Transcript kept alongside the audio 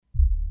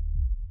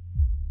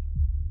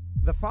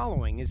The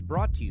following is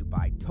brought to you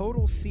by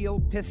Total Seal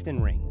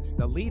Piston Rings,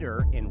 the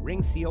leader in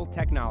ring seal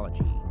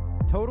technology.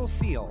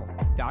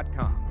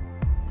 TotalSeal.com.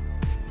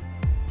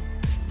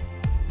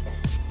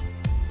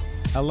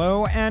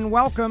 Hello and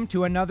welcome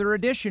to another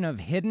edition of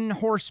Hidden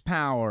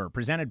Horsepower,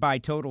 presented by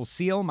Total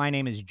Seal. My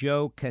name is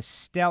Joe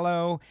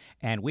Costello,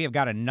 and we have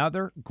got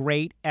another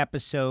great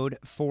episode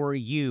for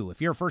you. If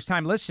you're a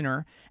first-time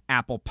listener,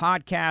 Apple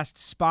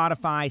Podcasts,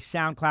 Spotify,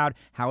 SoundCloud,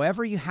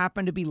 however you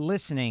happen to be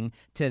listening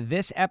to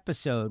this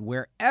episode,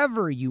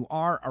 wherever you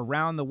are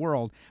around the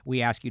world,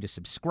 we ask you to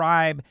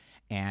subscribe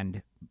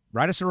and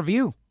write us a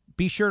review.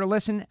 Be sure to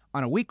listen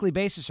on a weekly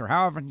basis or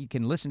however you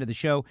can listen to the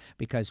show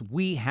because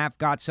we have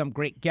got some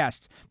great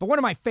guests. But one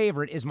of my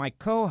favorite is my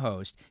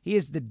co-host. He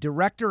is the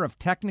Director of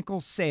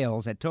Technical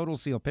Sales at Total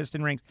Seal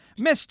Piston Rings.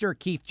 Mr.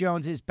 Keith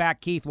Jones is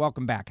back. Keith,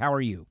 welcome back. How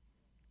are you?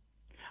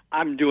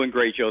 I'm doing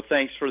great, Joe.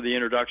 Thanks for the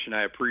introduction.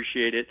 I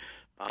appreciate it.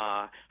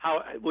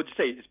 How would you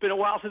say? It's been a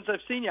while since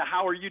I've seen you.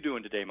 How are you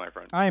doing today, my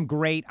friend? I am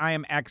great. I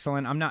am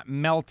excellent. I'm not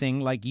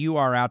melting like you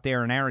are out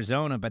there in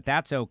Arizona, but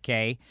that's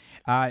okay.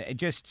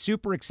 Just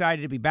super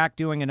excited to be back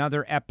doing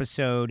another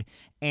episode.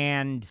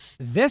 And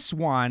this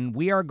one,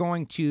 we are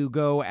going to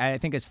go, I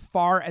think, as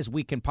far as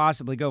we can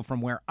possibly go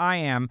from where I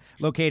am,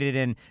 located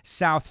in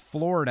South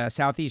Florida,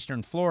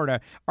 southeastern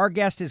Florida. Our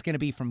guest is going to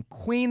be from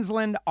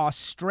Queensland,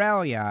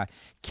 Australia,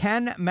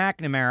 Ken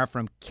McNamara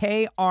from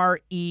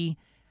KRE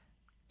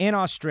in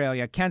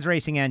Australia, Ken's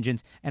Racing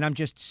Engines, and I'm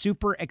just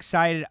super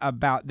excited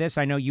about this.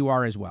 I know you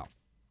are as well.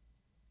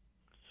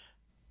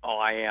 Oh,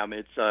 I am.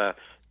 It's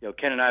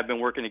Ken and I have been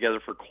working together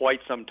for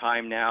quite some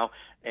time now,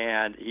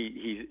 and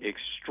he's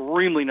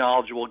extremely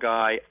knowledgeable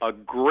guy, a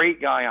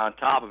great guy on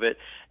top of it,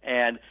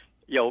 and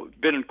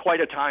been in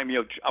quite a time.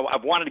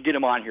 I've wanted to get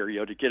him on here,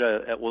 to get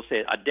we'll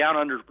say a down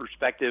under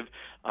perspective.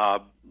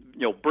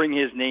 Bring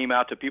his name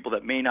out to people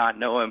that may not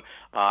know him.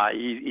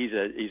 He's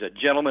a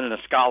gentleman and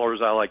a scholar,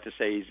 as I like to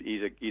say.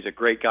 He's a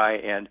great guy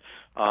and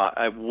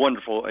a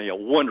wonderful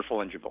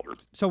engine builder.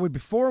 So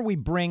before we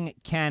bring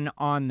Ken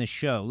on the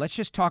show, let's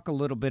just talk a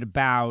little bit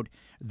about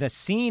the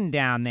scene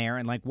down there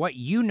and like what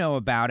you know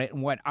about it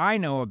and what I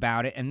know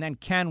about it, and then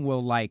Ken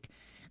will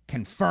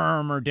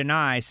confirm or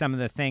deny some of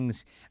the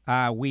things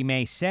we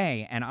may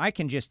say. And I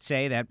can just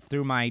say that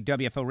through my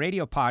WFO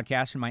radio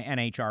podcast and my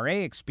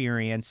NHRA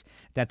experience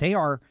that they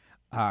are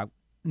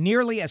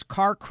nearly as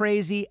car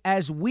crazy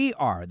as we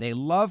are. They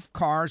love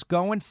cars,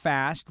 going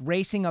fast,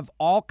 racing of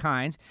all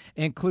kinds,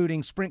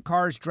 including sprint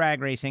cars,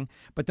 drag racing.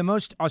 But the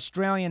most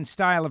Australian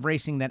style of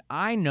racing that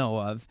I know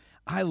of,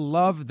 I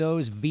love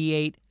those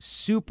V8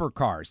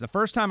 supercars. The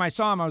first time I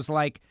saw them, I was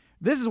like,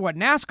 this is what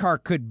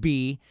NASCAR could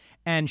be.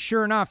 And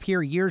sure enough,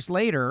 here years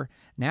later,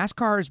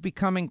 NASCAR is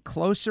becoming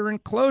closer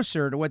and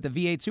closer to what the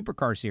V8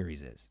 Supercar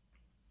Series is.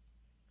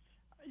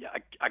 Yeah,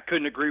 I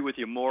couldn't agree with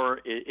you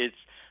more.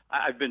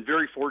 I've been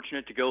very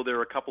fortunate to go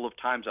there a couple of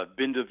times. I've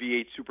been to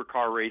V8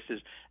 Supercar races.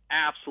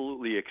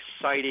 Absolutely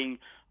exciting.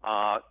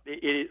 As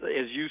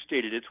you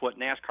stated, it's what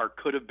NASCAR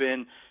could have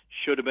been,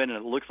 should have been, and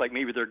it looks like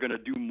maybe they're going to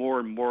do more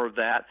and more of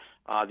that.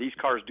 These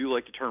cars do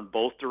like to turn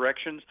both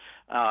directions.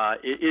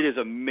 It is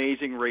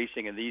amazing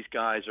racing, and these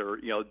guys are,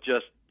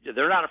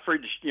 they're not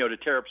afraid to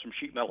tear up some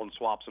sheet metal and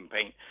swap some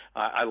paint.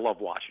 I love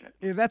watching it.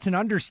 Yeah, that's an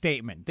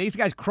understatement. These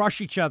guys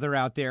crush each other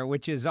out there,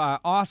 which is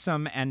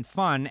awesome and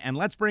fun. And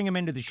let's bring him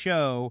into the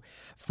show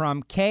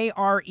from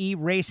KRE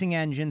Racing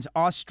Engines,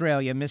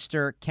 Australia,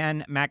 Mr.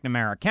 Ken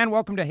McNamara. Ken,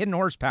 welcome to Hidden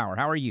Horsepower.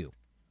 How are you?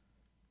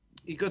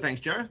 Yeah, good,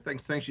 thanks, Joe.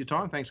 Thanks for your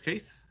time. Thanks,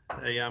 Keith.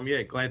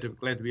 Glad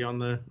to be on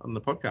the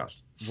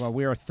podcast. Well,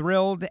 we are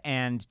thrilled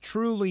and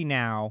truly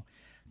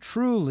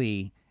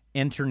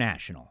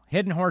international.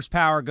 Hidden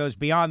Horsepower goes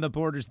beyond the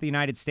borders of the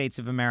United States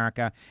of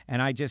America, and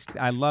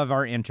I love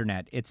our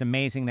internet. It's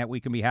amazing that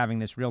we can be having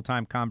this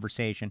real-time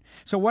conversation.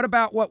 So what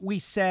about what we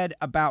said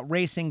about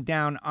racing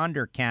down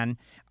under, Ken?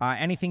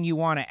 Anything you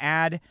want to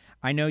add?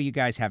 I know you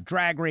guys have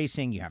drag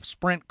racing, you have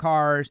sprint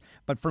cars,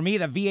 but for me,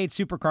 the V8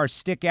 supercars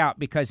stick out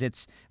because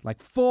it's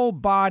like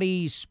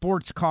full-body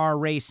sports car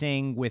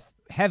racing with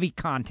heavy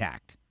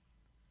contact.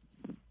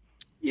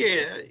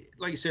 Yeah,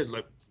 like you said,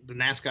 look, the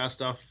NASCAR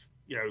stuff,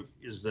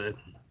 is the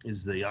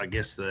I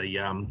guess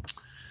the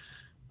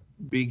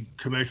big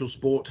commercial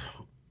sport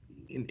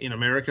in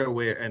America,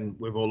 and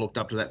we've all looked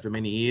up to that for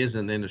many years.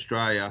 And then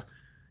Australia,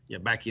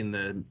 back in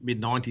the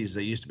mid-90s,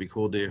 they used to be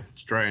called the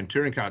Australian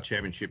Touring Car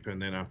Championship,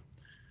 and then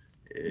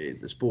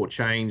the sport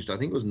changed. I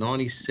think it was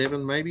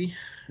 97 maybe,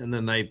 and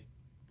then a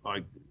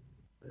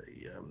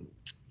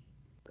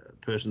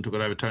person took it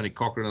over, Tony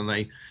Cochran, and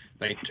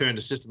they turned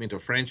the system into a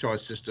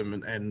franchise system,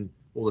 and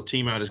all the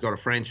team owners got a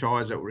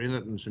franchise that were in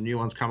it, and some new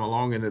ones come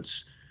along, and it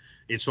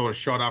sort of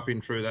shot up in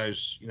through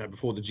those,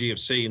 before the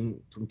GFC, and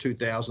from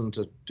 2000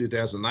 to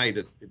 2008,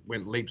 it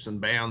went leaps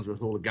and bounds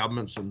with all the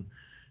governments and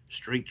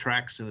street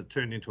tracks, and it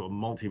turned into a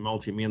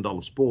multi-million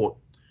dollar sport.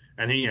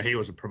 And he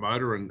was a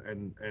promoter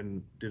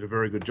and did a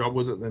very good job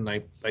with it. Then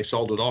they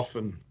sold it off,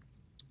 and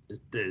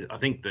I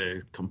think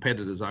the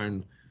competitors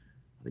own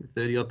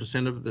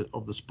 30-odd% of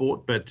the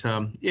sport. But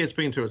it's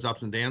been through its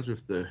ups and downs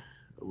with the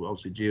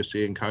obviously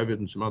GFC and COVID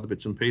and some other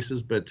bits and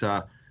pieces. But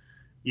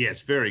yeah,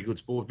 it's very good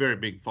sport, very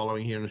big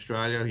following here in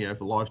Australia,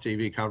 for live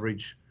TV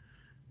coverage,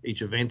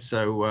 each event.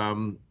 So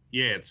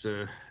yeah, it's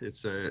a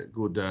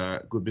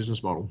good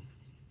business model.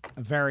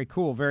 Very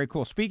cool, very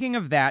cool. Speaking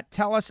of that,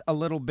 tell us a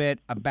little bit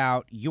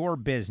about your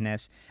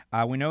business.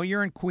 We know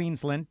you're in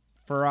Queensland.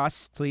 For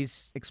us,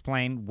 please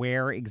explain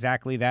where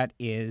exactly that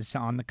is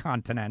on the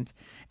continent.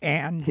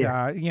 And,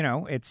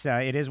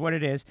 it is what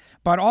it is.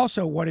 But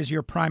also, what is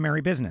your primary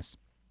business?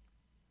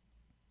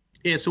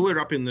 Yeah, so we're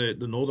up in the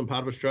northern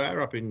part of Australia,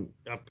 up in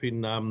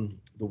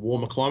the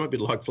warmer climate, a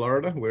bit like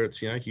Florida, where it's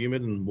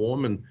humid and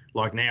warm. And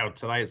like now,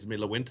 today is the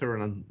middle of winter,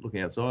 and I'm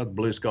looking outside,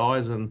 blue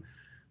skies, and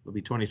it'll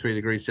be 23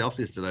 degrees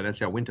Celsius today.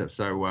 That's our winter.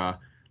 So a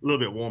little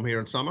bit warm here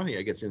in summer. Yeah,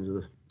 it gets into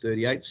the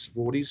 38s,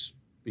 40s, a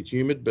bit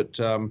humid, but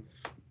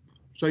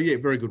so yeah,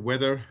 very good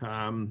weather.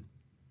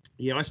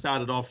 I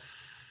started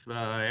off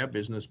our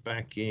business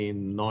back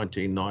in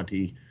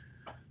 1990.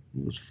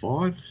 It was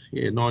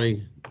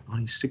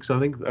 96, I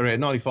think, around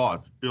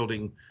 95,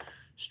 building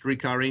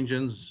streetcar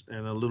engines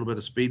and a little bit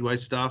of speedway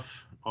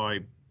stuff.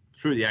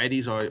 Through the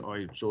 80s,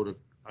 I sort of,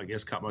 I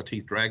guess, cut my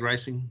teeth drag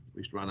racing.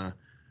 We used to run a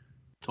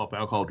top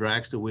alcohol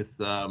dragster with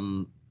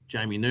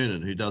Jamie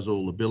Noonan, who does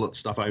all the billet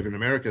stuff over in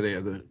America there,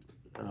 the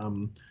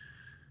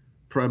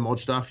pro mod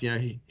stuff.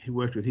 He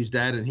worked with his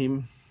dad and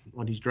him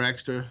on his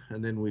dragster,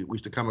 and then we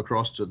used to come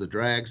across to the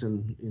drags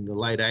and in the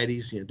late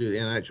 80s, do the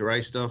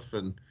NHRA stuff,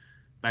 and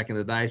back in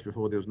the days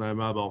before there was no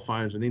mobile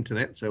phones and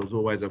internet, so it was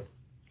always a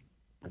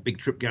big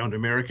trip going to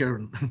America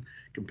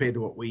compared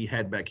to what we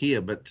had back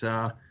here. But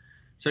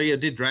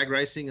did drag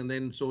racing and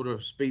then sort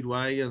of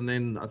speedway, and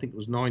then I think it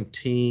was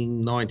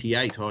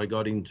 1998 I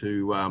got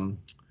into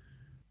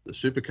the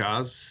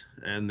supercars,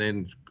 and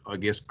then I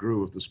guess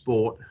grew with the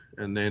sport,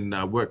 and then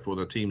worked for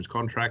the team's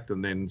contract,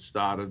 and then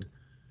started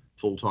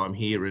full-time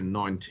here in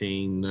I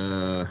think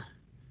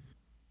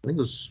it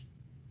was,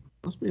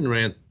 must have been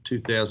around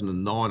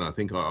 2009. I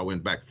think I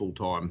went back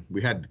full-time.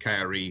 We had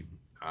KRE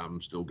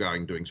still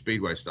going, doing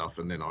speedway stuff,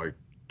 and then I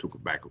took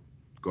it back,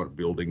 got it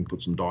building,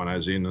 put some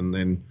dynos in, and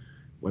then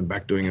went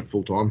back doing it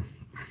full-time.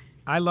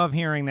 I love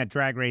hearing that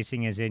drag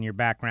racing is in your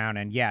background,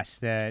 and yes,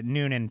 the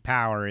Noonan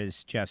Power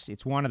is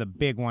it's one of the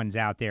big ones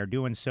out there,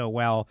 doing so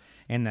well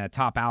in the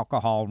top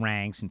alcohol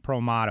ranks and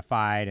pro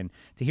modified, and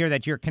to hear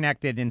that you're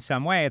connected in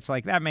some way, it's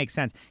like, that makes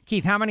sense.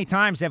 Keith, how many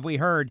times have we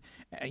heard,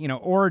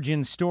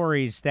 origin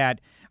stories that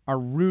are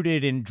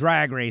rooted in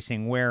drag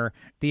racing where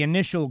the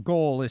initial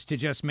goal is to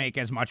just make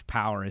as much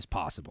power as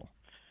possible?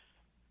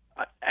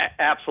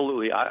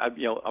 Absolutely. I'm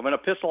going to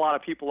piss a lot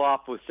of people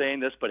off with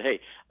saying this, but hey,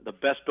 the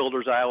best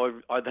builders that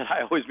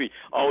I always meet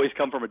always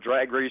come from a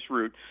drag race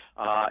route.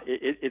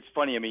 It's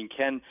funny. I mean,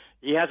 Ken,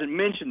 he hasn't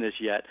mentioned this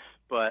yet,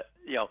 but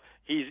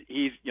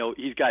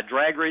he's got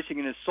drag racing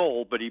in his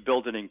soul, but he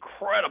built an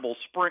incredible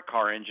sprint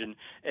car engine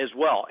as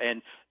well.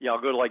 And I'll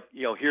go to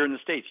here in the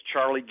States,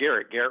 Charlie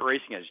Garrett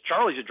Racing Engines.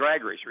 Charlie's a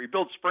drag racer. He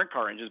builds sprint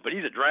car engines, but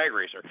he's a drag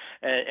racer.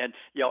 And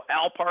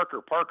Al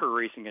Parker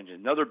Racing Engine,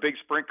 another big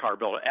sprint car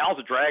builder. Al's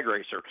a drag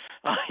racer.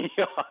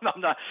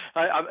 I'm not.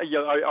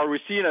 Are we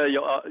seeing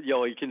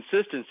a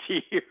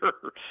consistency here?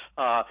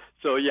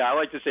 So yeah, I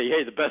like to say,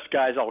 hey, the best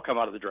guys all come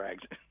out of the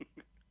drags.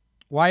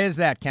 Why is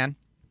that, Ken?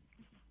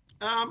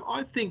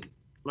 I think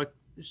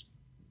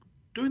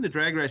doing the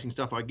drag racing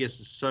stuff, I guess,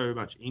 is so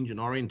much engine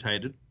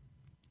orientated.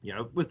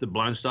 With the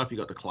blown stuff, you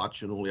got the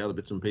clutch and all the other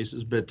bits and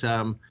pieces. But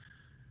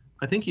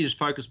I think you just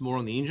focus more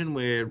on the engine,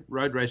 where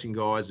road racing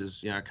guys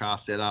is car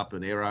setup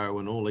and aero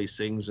and all these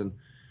things. And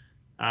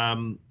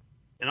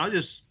I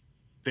just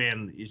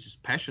found it's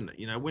just passionate.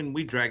 When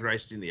we drag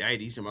raced in the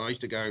 80s, I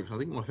used to go. I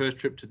think my first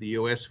trip to the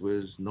US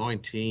was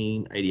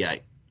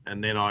 1988,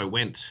 and then I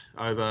went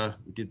over.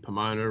 We did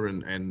Pomona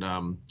and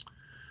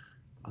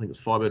I think it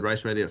was Firebird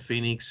Raceway there at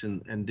Phoenix,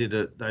 and did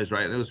those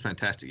races. It was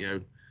fantastic.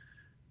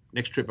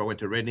 Next trip I went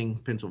to Reading,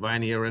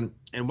 Pennsylvania, and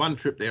one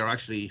trip there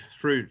actually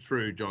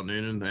through John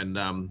Noonan,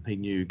 and he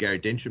knew Gary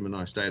Densham, and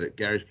I stayed at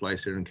Gary's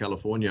place here in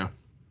California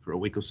for a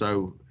week or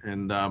so,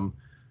 and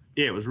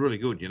it was really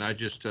good.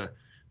 Just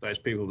those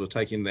people to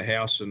take in the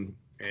house and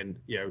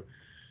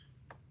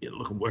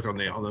look and work on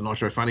the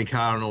Nitro Funny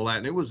car and all that,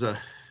 and it was a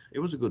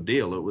good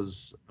deal. I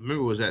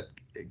remember it was at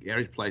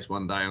Gary's place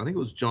one day, and I think it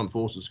was John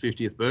Force's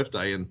 50th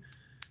birthday, and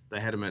they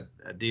had him at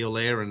a deal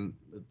there, and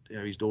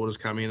his daughters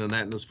come in and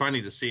that, and it was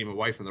funny to see him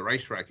away from the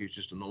racetrack. He was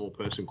just a normal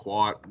person,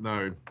 quiet,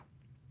 no,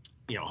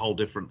 whole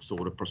different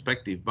sort of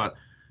perspective. But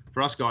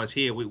for us guys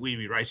here, we'd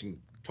be racing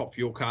top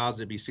fuel cars.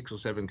 There'd be 6 or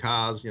 7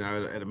 cars,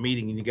 at a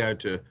meeting, and you go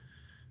to,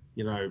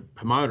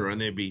 Pomona,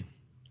 and there'd be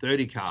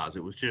 30 cars.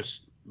 It was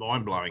just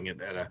mind blowing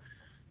at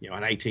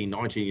an 18,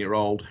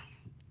 19-year-old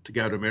to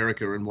go to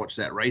America and watch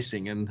that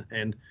racing,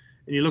 and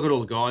you look at all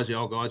the guys, the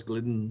old guys,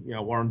 Glidden,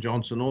 Warren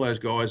Johnson, all those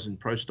guys in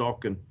pro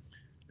stock,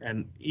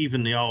 and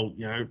even the old,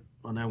 I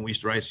know when we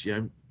used to race,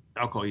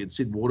 alcohol, you had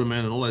Sid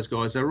Waterman and all those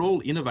guys. They're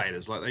all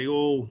innovators. Like, they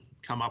all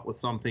come up with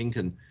something,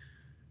 and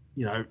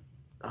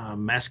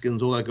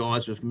Maskins, all those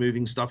guys with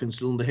moving stuff in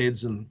cylinder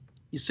heads, and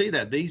you see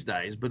that these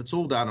days, but it's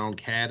all done on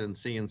CAD and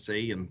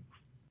CNC and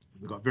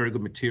we've got very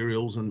good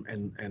materials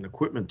and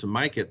equipment to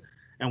make it,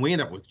 and we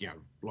end up with, you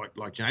know,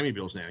 like Jamie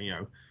builds now, you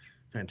know,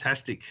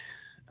 fantastic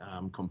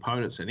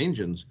components and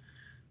engines.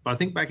 But I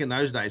think back in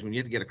those days when you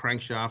had to get a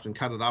crankshaft and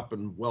cut it up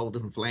and weld a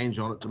different flange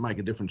on it to make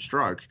a different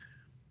stroke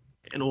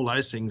and all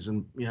those things,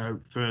 and, you know,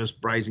 furnace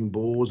brazing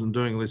bores and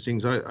doing all these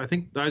things, I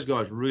think those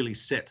guys really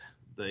set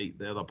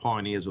they're the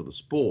pioneers of the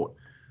sport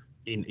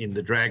in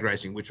the drag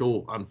racing, which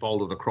all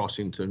unfolded across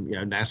into, you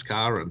know,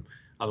 NASCAR and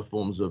other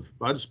forms of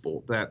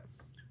motorsport. That,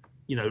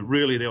 you know,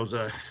 really there was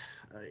a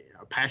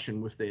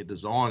passion with their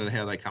design and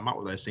how they come up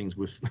with those things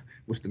with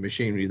the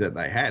machinery that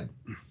they had.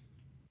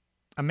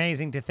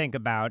 Amazing to think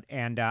about,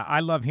 and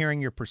I love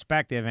hearing your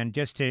perspective. And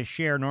just to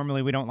share,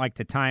 normally we don't like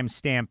to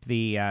timestamp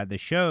the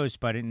shows,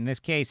 but in this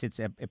case, it's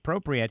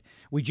appropriate.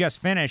 We just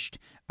finished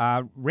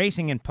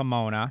racing in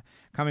Pomona,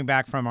 coming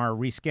back from our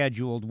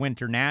rescheduled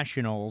Winter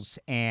Nationals,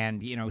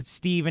 and, you know,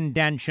 Stephen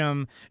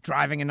Densham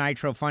driving a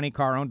Nitro funny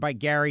car owned by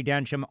Gary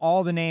Densham.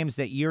 All the names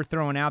that you're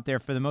throwing out there,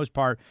 for the most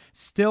part,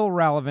 still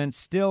relevant,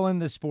 still in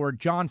the sport.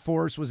 John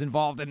Force was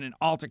involved in an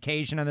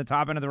altercation on the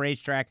top end of the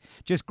racetrack.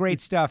 Just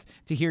great stuff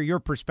to hear your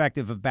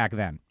perspective of back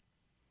then.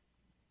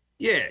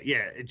 Yeah,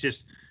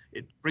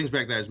 it brings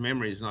back those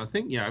memories. And I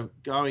think, you know,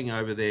 going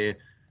over there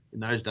in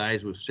those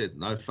days, we've said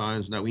no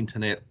phones, no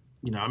internet.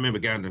 You know, I remember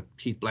going to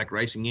Keith Black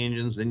Racing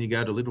Engines, then you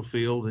go to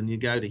Littlefield, and you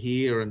go to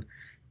here, and,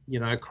 you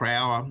know,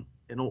 Crowder,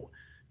 and all.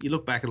 You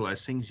look back at all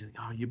those things, you think,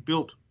 oh, you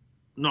built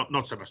not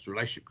so much the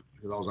relationship,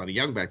 because I was only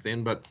young back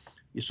then, but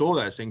you saw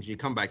those things, you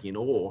come back in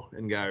awe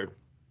and go,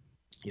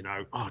 you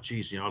know, oh,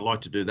 geez, you know, I'd like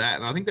to do that.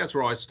 And I think that's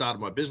where I started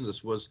my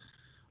business. Was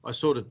I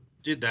sort of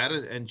did that,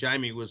 and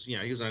Jamie was, you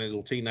know, he was only a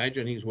little teenager,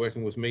 and he was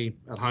working with me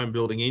at home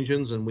building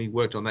engines, and we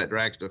worked on that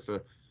dragster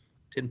for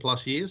 10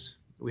 plus years.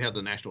 We had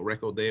the national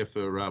record there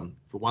for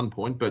one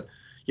point, but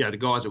yeah, the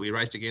guys that we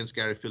raced against,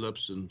 Gary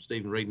Phillips and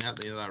Stephen Reed, and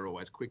that, you know, they were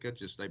always quicker.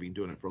 Just they've been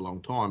doing it for a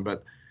long time,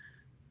 but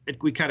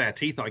we cut our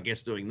teeth, I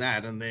guess, doing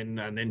that. And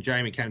then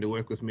Jamie came to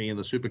work with me in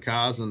the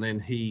supercars, and then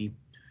a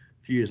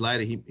few years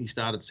later, he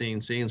started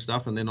CNC and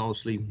stuff, and then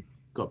obviously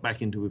got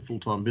back into a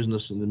full-time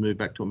business and then moved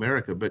back to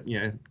America. But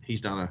yeah, he's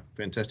done a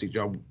fantastic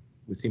job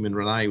with him and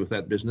Renee with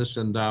that business,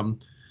 and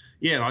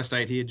yeah, I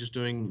stayed here just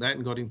doing that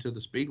and got into the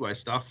speedway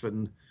stuff.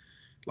 And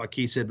like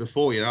Keith said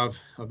before, you know,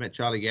 I've met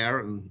Charlie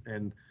Garrett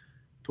and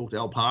talked to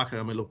Al Parker.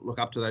 I mean, look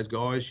up to those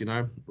guys, you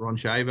know, Ron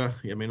Shaver.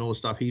 I mean, all the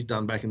stuff he's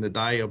done back in the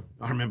day.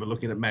 I remember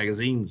looking at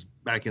magazines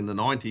back in the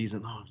 90s,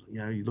 and, oh, you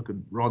know, you look at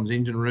Ron's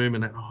engine room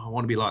and, oh, I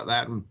want to be like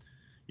that. And,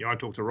 you know, I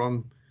talk to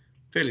Ron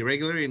fairly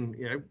regularly, and,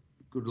 you know,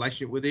 good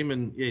relationship with him.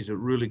 And, yeah, he's a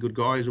really good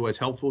guy. He's always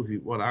helpful if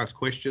you want to ask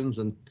questions.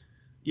 And,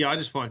 yeah, I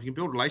just find if you can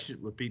build a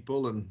relationship with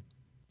people, and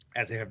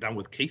as they have done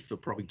with Keith for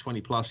probably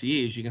 20 plus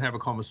years, you can have a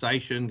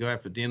conversation, go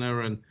out for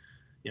dinner, and,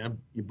 you know,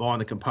 you're buying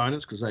the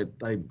components because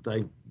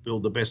they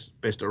build the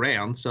best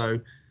around.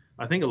 So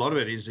I think a lot of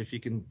it is if you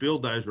can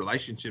build those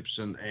relationships,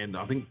 and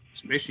I think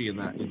especially in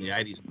the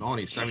 80s and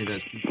 90s, so many of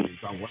those people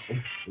have done well.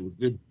 It was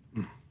good.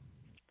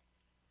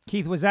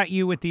 Keith, was that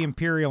you with the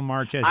Imperial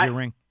March as your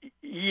ring?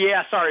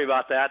 Yeah, sorry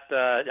about that.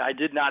 I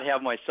did not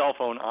have my cell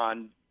phone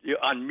on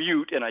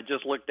mute, and I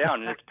just looked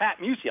down, and it's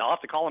Pat Musey. I'll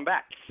have to call him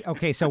back.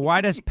 Okay, so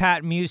why does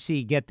Pat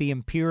Musey get the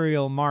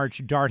Imperial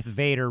March Darth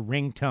Vader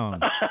ringtone?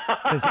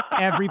 Does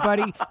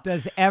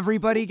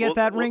everybody get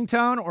that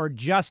ringtone, or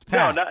just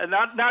Pat? No,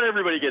 not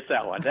everybody gets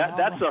that one.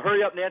 That's the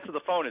hurry up and answer the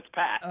phone. It's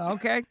Pat.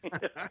 Okay.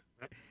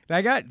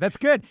 That's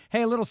good.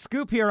 Hey, a little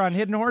scoop here on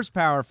Hidden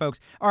Horsepower, folks.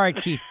 All right,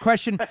 Keith,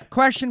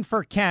 question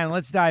for Ken.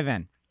 Let's dive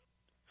in.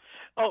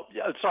 Oh,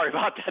 yeah, sorry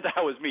about that.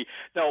 That was me.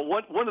 No,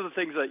 one of the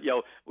things that, you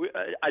know,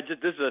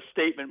 this is a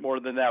statement more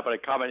than that, but a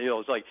comment, you know,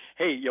 it's like,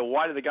 hey, you know,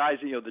 why do the guys,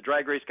 you know, the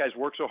drag race guys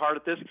work so hard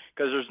at this?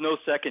 Because there's no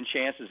second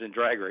chances in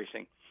drag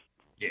racing.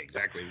 Yeah,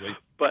 exactly.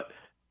 But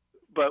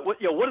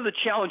what, you know, what are the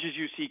challenges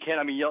you see, Ken?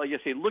 I mean, you know, like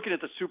I say, looking at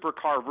the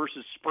supercar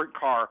versus sprint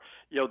car,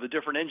 you know, the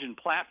different engine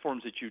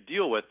platforms that you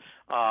deal with,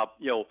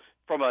 you know,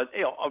 from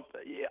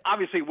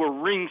obviously we're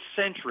ring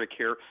centric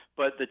here,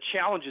 but the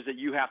challenges that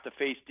you have to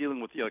face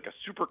dealing with, you know, like a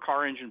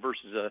supercar engine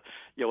versus a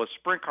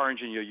sprint car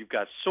engine, you know, you've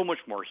got so much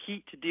more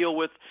heat to deal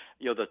with,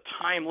 you know, the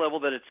time level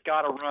that it's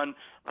got to run.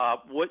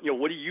 What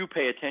do you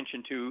pay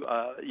attention to,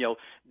 you know,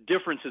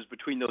 differences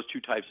between those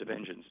two types of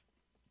engines?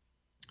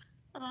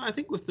 I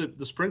think with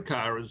the sprint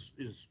car is,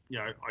 you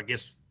know, I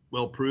guess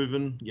well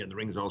proven. Yeah, the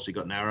ring's obviously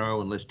got narrow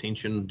and less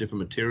tension,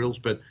 different materials,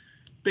 but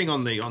being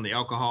on the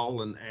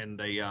alcohol and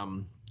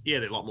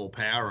they're a lot more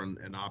power and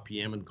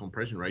RPM and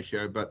compression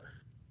ratio, but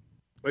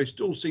they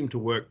still seem to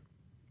work,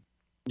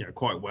 you know,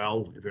 quite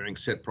well if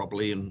everything's set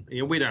properly. And,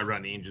 you know, we don't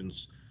run the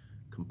engines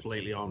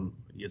completely on,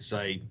 you'd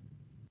say,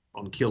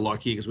 on kill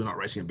like here, because we're not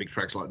racing at big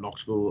tracks like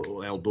Knoxville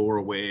or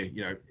Eldora, where,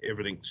 you know,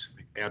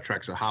 our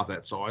tracks are half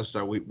that size,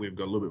 so we've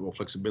got a little bit more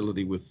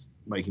flexibility with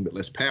making a bit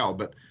less power.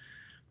 But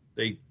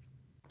the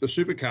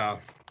supercar,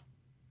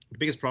 the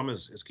biggest problem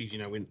is because, you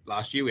know,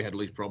 last year we had all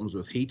these problems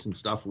with heat and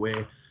stuff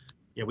where,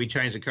 yeah, we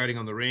changed the coating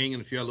on the ring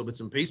and a few other little bits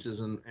and pieces,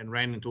 and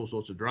ran into all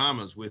sorts of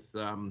dramas with,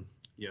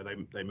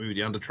 they moved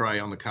the under tray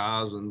on the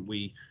cars, and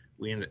we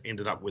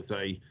ended up with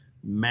a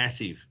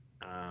massive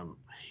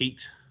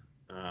heat.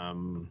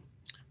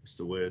 What's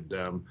the word?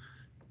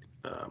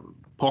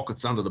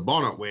 Pockets under the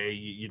bonnet where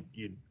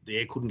the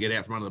air couldn't get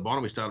out from under the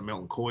bonnet. We started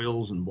melting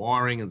coils and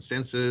wiring and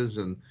sensors,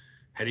 and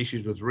had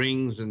issues with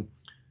rings and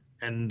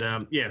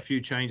a few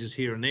changes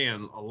here and there,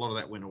 and a lot of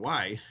that went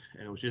away.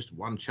 And it was just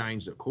one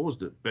change that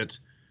caused it. But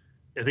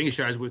I think it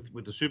shows with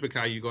the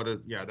supercar, you got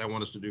to, they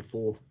want us to do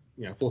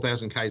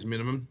 4,000 Ks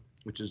minimum,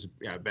 which is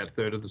about a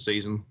third of the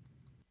season.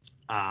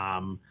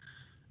 And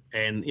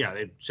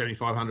they're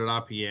 7,500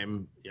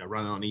 RPM,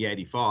 running on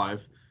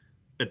E85.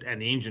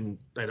 And the engine,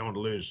 they don't want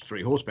to lose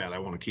 3 horsepower. They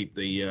want to keep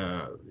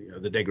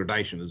the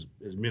degradation as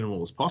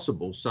minimal as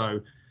possible.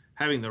 So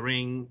having the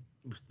ring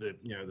with the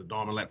the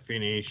diamond lap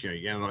finish,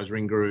 galvanized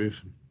ring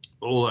groove,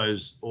 all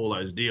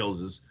those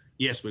deals is,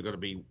 yes, we've got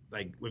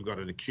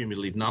an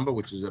cumulative number,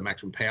 which is a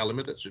maximum power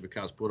limit that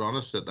supercars put on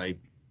us.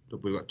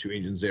 We've got 2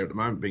 engines there at the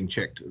moment being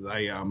checked.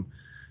 They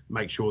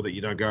make sure that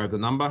you don't go over the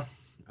number.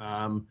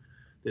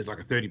 There's like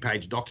a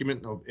 30-page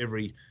document of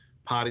every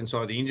part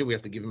inside the engine. We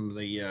have to give them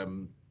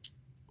the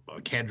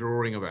CAD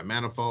drawing of our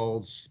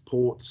manifolds,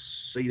 ports,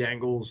 seat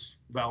angles,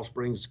 valve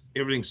springs.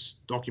 Everything's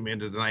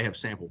documented, and they have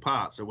sample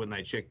parts. So when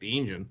they check the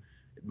engine,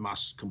 it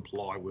must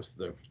comply with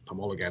the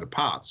homologated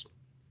parts.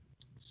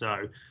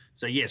 So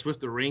yes,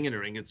 with the ring and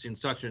everything, it's in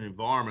such an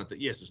environment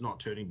that, yes, it's not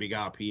turning big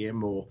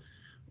RPM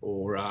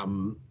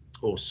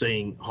or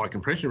seeing high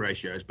compression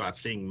ratios, but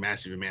seeing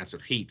massive amounts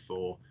of heat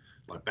for,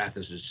 like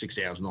Bathurst is 6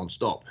 hours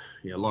non-stop.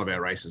 A lot of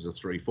our races are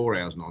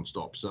 3-4 hours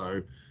non-stop.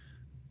 So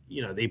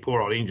the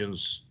poor old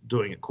engine's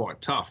doing it quite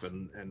tough,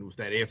 and with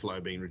that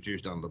airflow being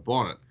reduced under the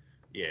bonnet,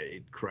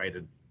 it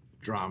created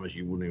dramas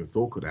you wouldn't even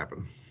thought could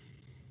happen.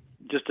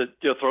 Just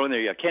to throw in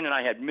there, Ken and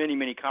I had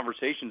many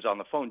conversations on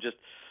the phone. Just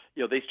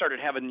they started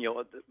having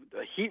the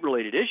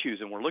heat-related issues,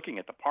 and we're looking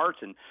at the parts,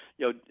 and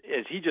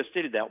as he just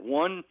stated, that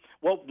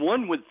what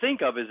one would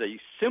think of as a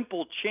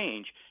simple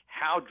change,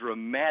 how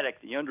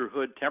dramatic the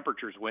underhood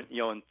temperatures went.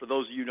 And for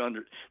those of you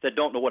that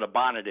don't know what a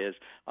bonnet is,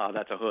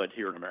 that's a hood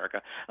here in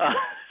America.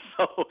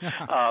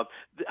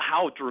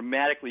 How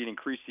dramatically it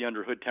increased the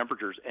underhood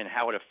temperatures and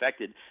how it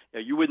affected.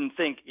 You wouldn't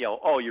think,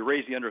 you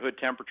raise the underhood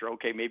temperature,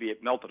 okay, maybe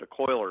it melted a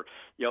coil, or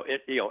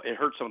it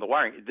hurt some of the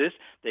wiring.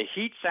 The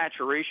heat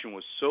saturation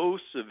was so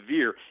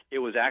severe, it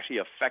was actually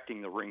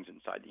affecting the rings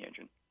inside the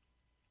engine.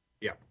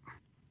 Yeah,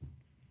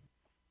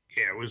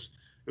 it was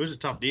a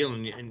tough deal,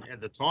 and at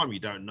the time you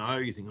don't know.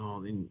 You think,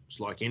 then it's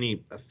like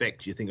any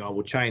effect. You think,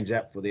 we'll change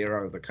that for the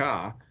aero of the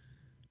car,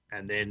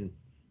 and then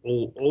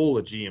all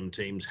the GM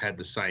teams had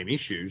the same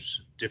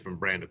issues, different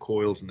brand of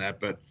coils and that.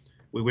 But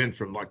we went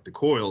from, like, the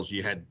coils,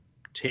 you had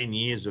 10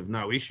 years of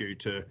no issue,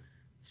 to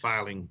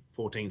failing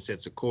 14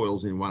 sets of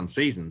coils in one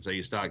season. So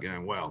you start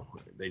going, well,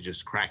 they're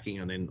just cracking,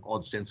 and then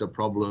odd sensor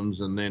problems,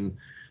 and then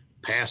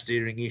power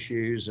steering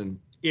issues, and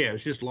it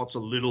was just lots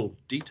of little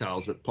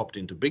details that popped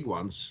into big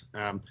ones.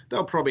 They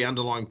were probably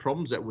underlying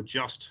problems that were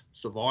just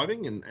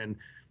surviving. And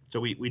so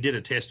we did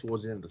a test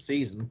towards the end of the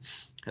season,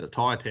 had a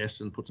tyre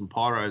test, and put some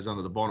pyros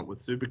under the bonnet with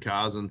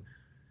supercars. And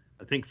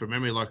I think from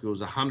memory, like, it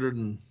was about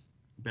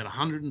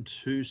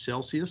 102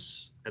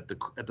 Celsius at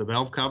the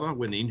valve cover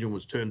when the engine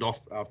was turned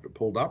off after it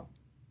pulled up,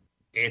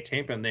 air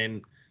temp. And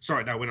then,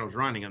 when it was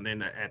running, and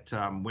then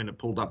when it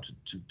pulled up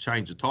to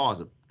change the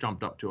tyres, it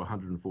jumped up to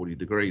 140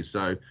 degrees.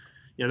 So,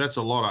 that's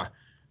a lot of,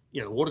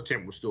 the water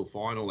temp was still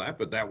fine, all that,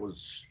 but it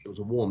was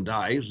a warm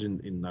day. It was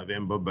in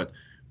November, but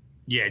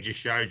it just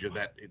shows you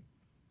that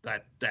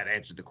that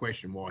answered the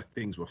question why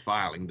things were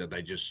failing, that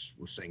they just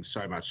were seeing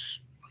so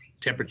much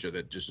temperature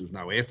that just was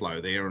no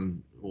airflow there,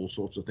 and all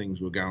sorts of things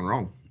were going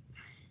wrong.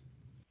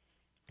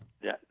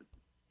 Yeah,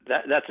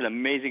 that's an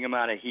amazing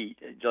amount of heat,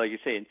 like you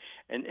say,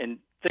 and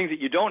things that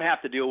you don't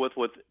have to deal with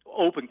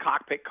open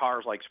cockpit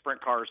cars like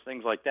sprint cars,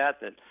 things like that.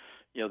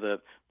 The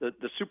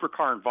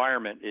supercar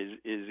environment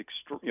is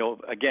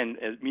again,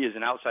 as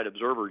an outside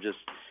observer, just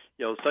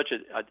such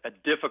a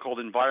difficult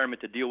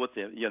environment to deal with.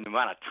 The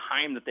amount of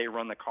time that they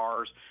run the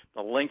cars,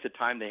 the length of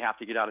time they have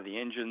to get out of the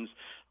engines.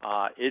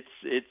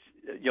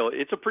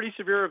 It's a pretty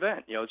severe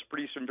event. It's a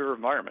pretty severe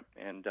environment,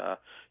 and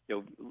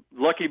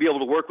lucky to be able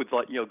to work with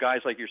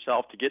guys like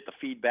yourself to get the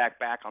feedback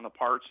back on the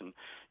parts, and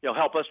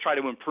help us try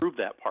to improve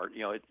that part.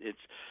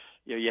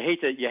 You hate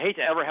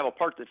to ever have a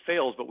part that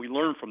fails, but we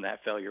learn from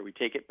that failure. We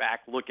take it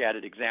back, look at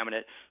it, examine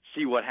it,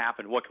 see what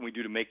happened. What can we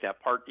do to make that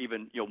part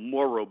even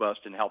more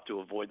robust and help to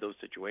avoid those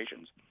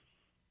situations?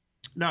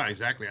 No,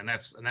 exactly, and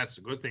that's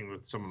the good thing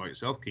with someone like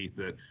yourself, Keith.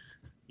 That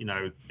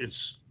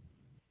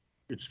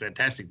it's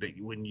fantastic that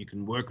when you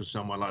can work with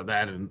someone like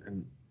that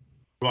and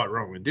right,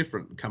 wrong, and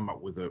different, and come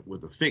up with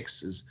a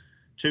fix. Is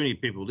too many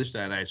people this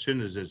day and age. As soon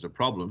as there's a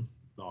problem,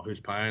 who's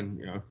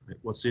paying?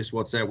 What's this?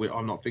 What's that?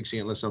 I'm not fixing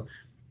it unless I'm.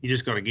 You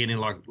just got to get in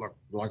like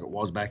it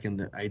was back in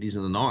the 80s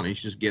and the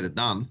 90s. Just get it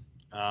done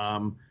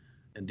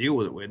and deal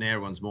with it. Where now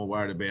everyone's more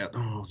worried about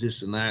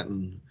this and that,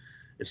 and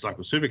it's like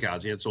with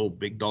supercars. It's all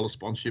big dollar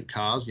sponsorship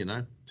cars. $2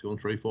 and $3,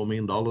 $4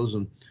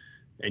 million,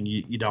 and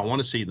you don't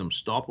want to see them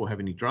stop or have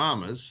any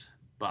dramas.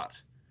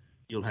 But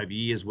you'll have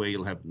years where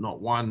you'll have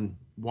not one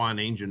one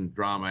engine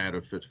drama out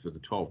of it for the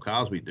 12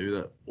 cars we do.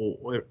 That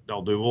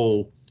they'll do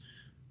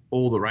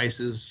all the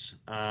races,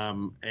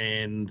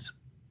 and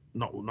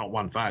not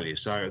one failure.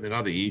 So then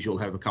other years you'll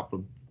have a couple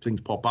of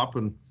things pop up,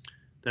 and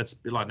that's a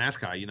bit like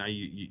NASCAR.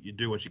 You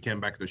do what you can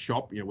back at the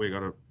shop. We've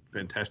got a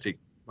fantastic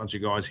bunch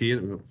of guys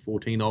here. We've got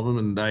 14 of them,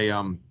 and they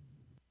a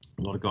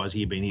lot of guys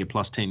here been here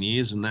plus 10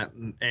 years,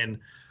 and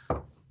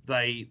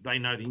they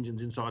know the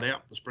engines inside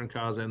out, the sprint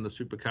cars and the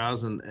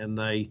supercars, and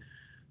they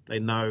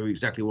know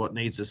exactly what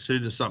needs. As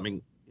soon as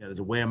something, there's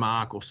a wear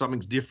mark or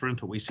something's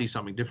different, or we see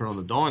something different on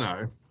the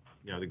dyno,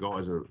 the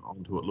guys are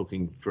onto it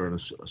looking for a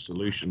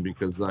solution,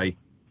 because they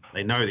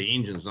know the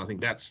engines. And I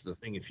think that's the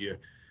thing.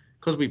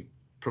 Because we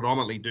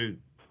predominantly do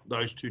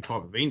those two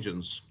type of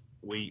engines,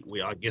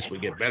 I guess we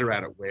get better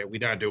at it, where we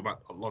don't do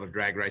a lot of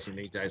drag racing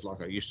these days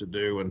like I used to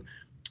do, and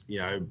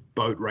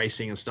boat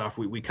racing and stuff.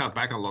 We cut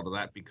back on a lot of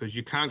that because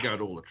you can't go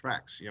to all the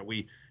tracks.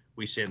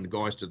 We send the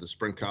guys to the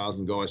sprint cars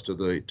and guys to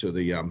the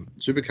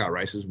supercar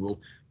races. Well,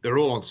 they're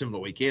all on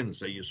similar weekends,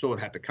 so you sort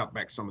of had to cut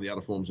back some of the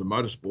other forms of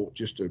motorsport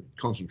just to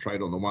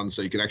concentrate on the one,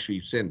 so you could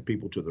actually send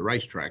people to the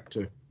racetrack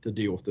to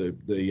deal with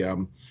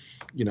the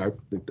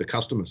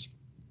customers.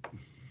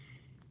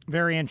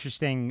 Very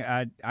interesting.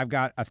 I've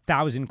got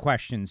 1,000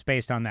 questions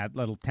based on that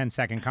little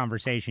 10-second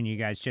conversation you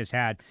guys just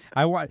had.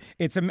 I want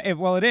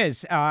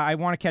I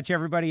want to catch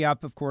everybody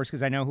up, of course,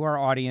 because I know who our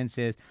audience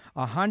is.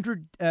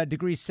 100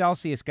 degrees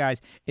Celsius,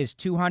 guys, is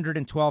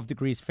 212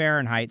 degrees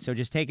Fahrenheit. So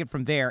just take it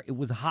from there. It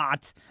was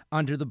hot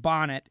under the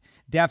bonnet,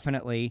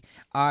 definitely.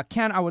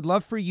 Ken, I would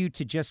love for you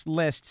to just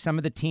list some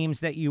of the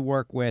teams that you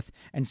work with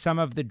and some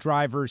of the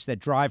drivers that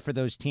drive for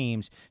those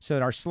teams, so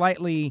that our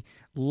slightly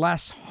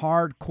less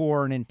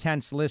hardcore and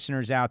intense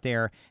listeners out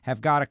there have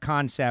got a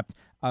concept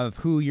of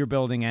who you're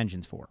building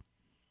engines for.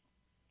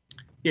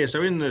 Yeah,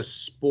 so in the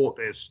sport,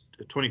 there's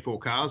 24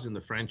 cars in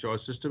the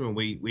franchise system, and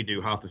we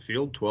do half the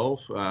field,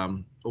 12,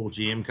 all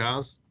GM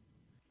cars.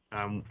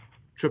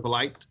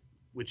 888,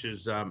 which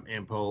is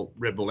Red Bull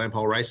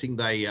Ampol Racing,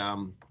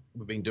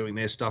 we've been doing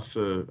their stuff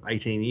for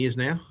 18 years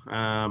now.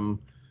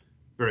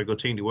 Very good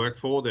team to work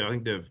for. I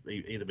think they've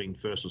either been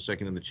first or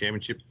second in the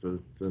championship for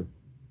the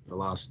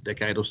last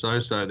decade or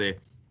so they're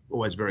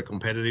always very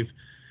competitive.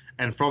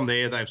 And from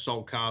there, they've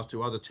sold cars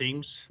to other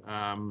teams,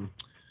 and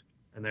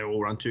they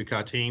all run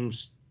two-car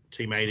teams.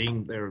 Team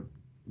 18, they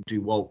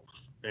do Walt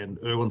and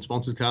Irwin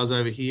sponsored cars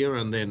over here,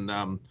 and then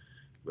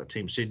we've got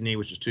Team Sydney,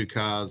 which is 2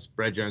 cars.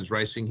 Brad Jones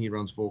Racing, he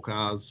runs 4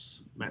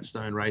 cars. Matt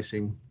Stone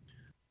Racing.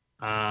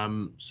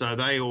 So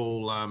they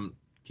all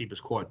keep us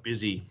quite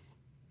busy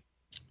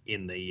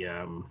in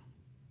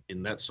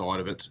that side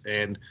of it.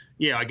 And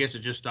yeah, I guess it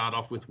just started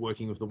off with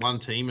working with the one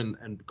team,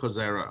 and because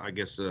they're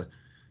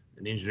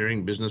an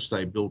engineering business,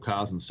 they build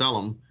cars and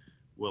sell them.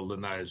 Well,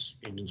 then those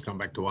engines come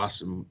back to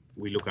us and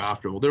we look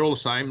after them. Well, they're all the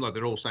same,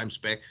 they're all same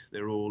spec.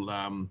 They're all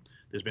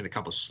there's been a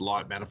couple of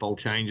slight manifold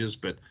changes,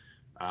 but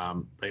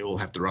they all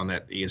have to run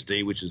that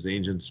ESD, which is the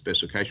engine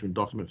specification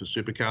document for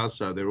supercars.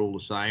 So they're all the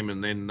same.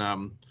 And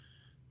then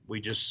we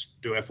just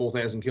do our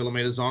 4,000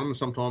 kilometers on them.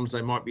 Sometimes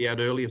they might be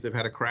out early if they've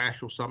had a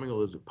crash or something, or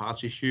there's a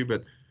parts issue,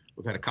 but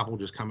we've had a couple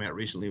just come out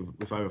recently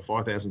with over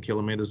 5,000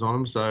 kilometers on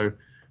them. So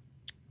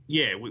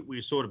yeah,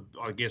 we sort of,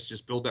 I guess,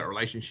 just build that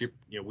relationship.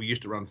 We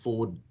used to run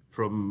Ford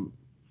from,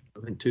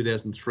 I think,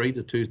 2003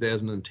 to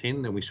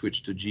 2010. Then we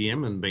switched to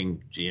GM and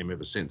been GM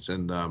ever since.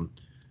 And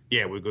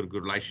yeah, we've got a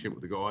good relationship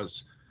with the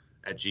guys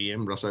at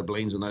GM, Russ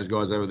O'Bleens and those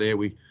guys over there.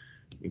 We've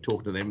been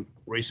talking to them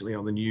recently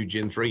on the new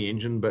Gen 3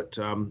 engine. But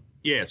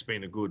yeah, it's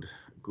been a good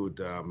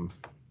time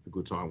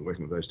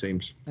working with those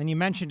teams. And you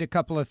mentioned a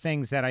couple of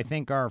things that I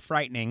think are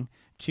frightening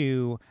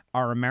to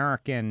our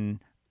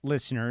American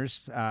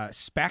listeners.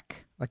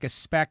 Spec, like a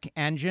spec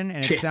engine,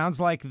 and it sounds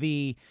like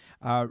the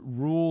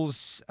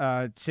rules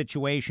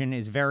situation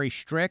is very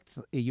strict.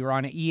 You're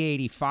on an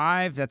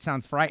E85. That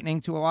sounds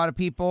frightening to a lot of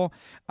people.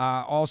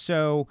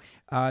 Also,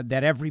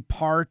 that every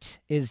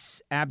part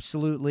is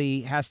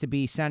absolutely has to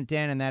be sent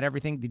in, and that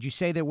everything. Did you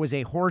say there was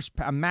a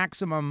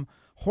maximum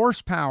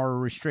horsepower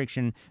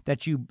restriction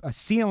that a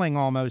ceiling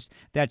almost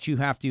that you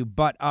have to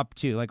butt up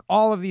to? Like,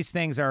 all of these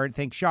things are, I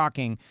think,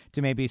 shocking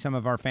to maybe some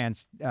of our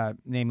fans,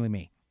 namely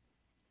me.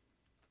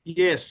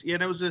 Yes, yeah,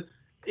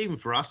 even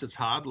for us, it's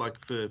hard. Like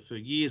for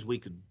years, we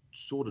could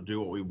sort of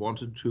do what we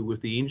wanted to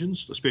with the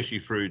engines, especially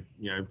through,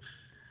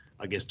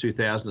 I guess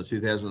 2000 to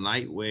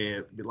 2008,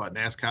 where a bit like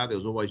NASCAR, there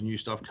was always new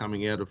stuff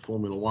coming out of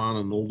Formula One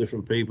and all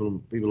different people,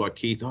 and people like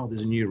Keith,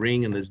 there's a new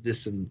ring and there's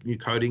this and new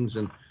coatings,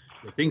 and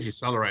the things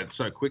accelerated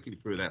so quickly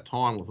through that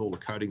time with all the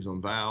coatings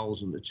on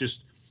valves, and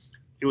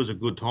it was a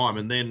good time.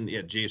 And then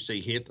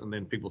GFC hit, and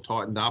then people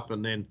tightened up,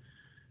 and then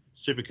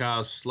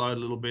supercars slowed a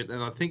little bit,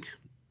 and I think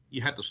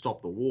you had to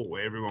stop the war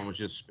where everyone was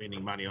just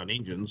spending money on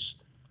engines.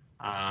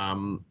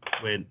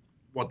 When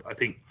I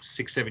think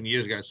 6-7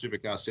 years ago,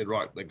 supercars said,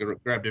 right, they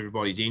grabbed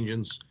everybody's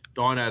engines,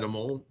 dynoed them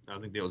all. I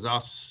think there was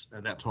us,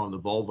 and that time the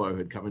Volvo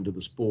had come into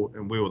the sport,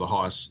 and we were the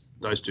highest.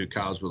 Those 2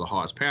 cars were the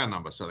highest power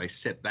number, so they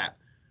set that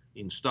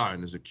in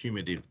stone as a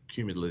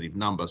cumulative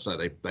number. So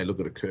they look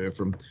at a curve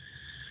from,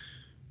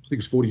 I think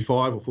it's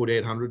 45 or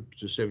 4,800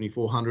 to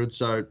 7,400.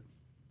 So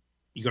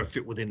you got to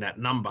fit within that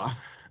number.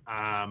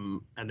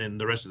 And then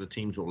the rest of the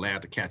teams are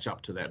allowed to catch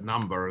up to that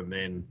number, and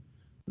then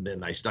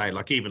they stay.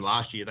 Like even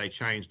last year, they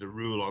changed the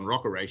rule on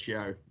rocker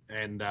ratio,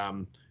 and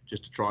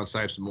just to try and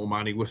save some more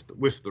money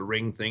with the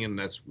ring thing, and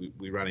that's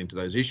we run into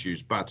those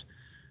issues. But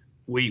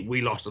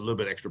we lost a little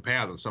bit extra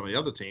power than some of the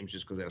other teams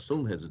just because our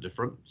cylinder heads are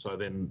different. So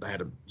then they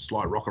had a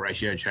slight rocker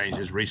ratio change.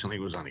 As recently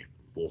it was only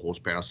 4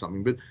 horsepower or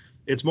something, but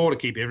it's more to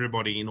keep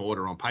everybody in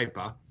order on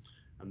paper.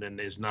 And then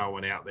there's no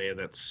one out there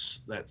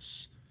that's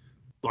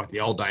like the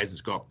old days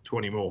that's got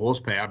 20 more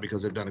horsepower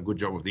because they've done a good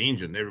job with the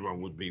engine.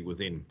 Everyone would be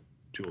within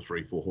 2 or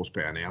 3, 4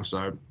 horsepower now.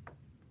 So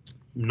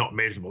not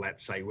measurable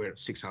at, say, we're at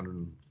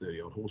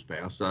 630 odd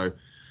horsepower. So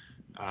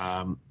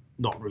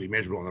not really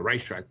measurable on the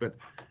racetrack, but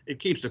it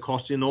keeps the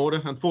cost in order.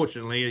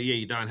 Unfortunately, yeah,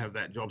 you don't have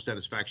that job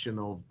satisfaction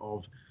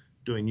of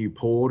doing new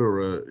port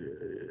or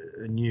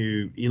a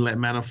new inlet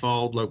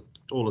manifold. Like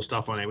all the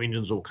stuff on our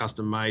engines, all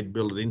custom made,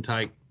 built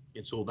intake.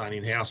 It's all done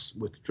in-house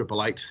with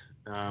 888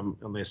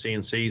 on their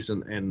CNCs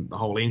and the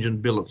whole engine,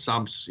 billet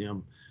sumps.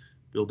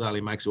 Bill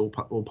Daly makes all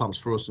pumps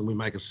for us, and we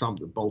make a sump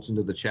that bolts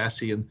into the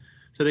chassis. And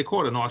so they're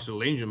quite a nice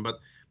little engine, but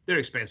they're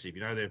expensive. If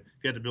you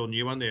had to build a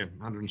new one, they're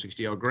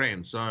 160 odd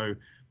grand. So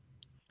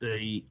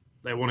they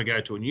want to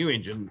go to a new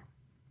engine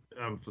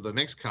for the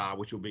next car,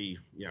 which will be,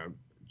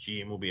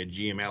 GM will be a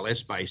GM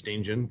LS based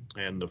engine,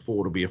 and the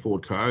Ford will be a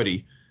Ford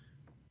Coyote.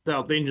 The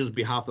engines will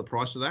be half the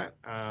price of that,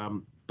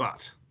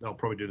 but they'll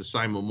probably do the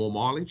same or more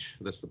mileage.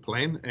 That's the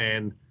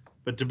plan.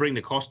 But to bring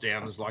the cost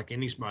down is like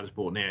any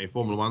motorsport now.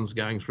 Formula One's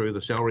going through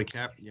the salary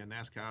cap.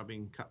 NASCAR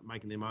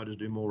making their motors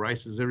do more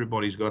races.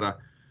 Everybody's got to,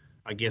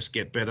 I guess,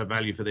 get better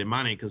value for their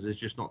money because there's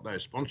just not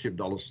those sponsorship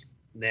dollars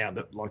now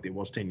that like there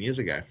was 10 years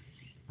ago.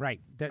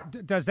 Right.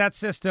 Does that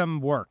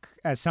system work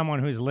as someone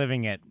who's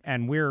living it?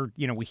 And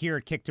we hear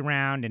it kicked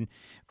around. And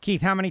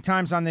Keith, how many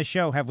times on this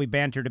show have we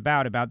bantered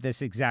about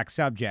this exact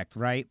subject,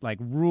 right? Like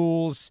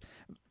rules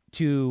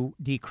to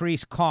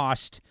decrease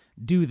cost.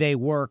 Do they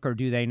work or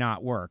do they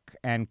not work?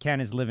 And Ken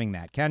is living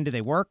that. Ken, do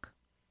they work?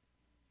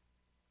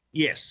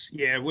 Yes.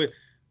 Yeah.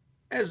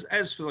 As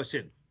I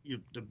said,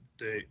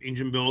 the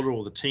engine builder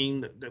or the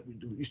team that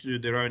used to do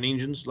their own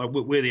engines, like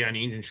we're the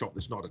only engine shop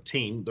that's not a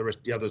team.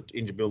 The other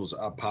engine builders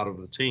are part of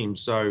the team.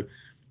 So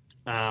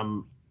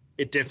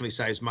it definitely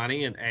saves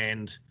money.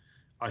 And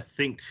I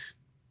think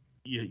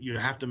you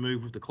have to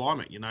move with the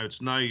climate.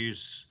 It's no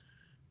use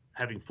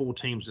having 4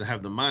 teams that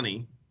have the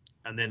money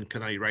and then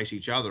can only race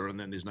each other, and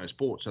then there's no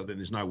sport, so then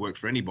there's no work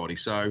for anybody.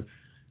 So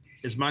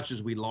as much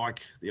as we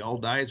like the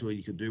old days where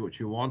you could do what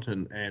you want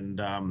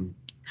and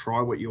try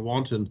what you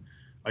want, and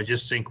I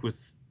just think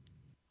with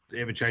the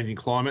ever-changing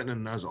climate,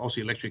 and as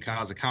obviously electric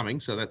cars are coming,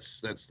 so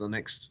that's the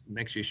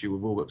next issue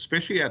we've all got,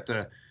 especially at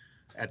the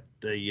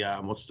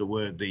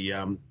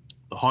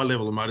high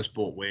level of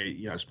motorsport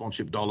where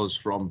sponsorship dollars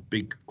from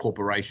big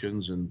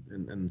corporations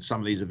and some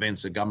of these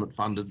events are government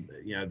funded.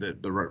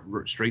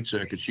 The street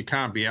circuits, you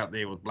can't be out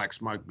there with black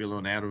smoke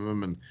billowing out of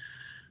them and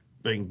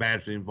being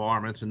bad for the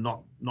environment and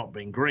not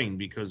being green,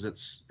 because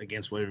it's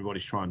against what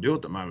everybody's trying to do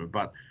at the moment.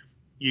 But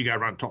you go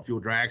run Top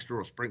Fuel dragster or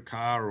a sprint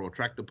car or a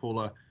tractor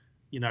puller,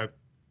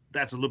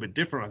 that's a little bit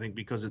different, I think,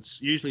 because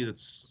it's usually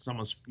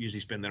someone's usually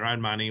spend their own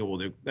money, or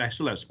they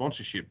still have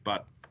sponsorship,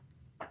 but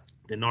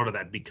they're not at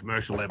that big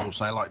commercial level,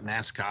 say like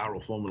NASCAR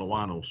or Formula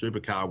One or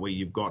Supercar, where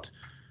you've got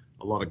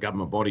a lot of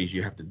government bodies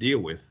you have to deal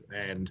with,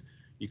 and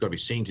you've got to be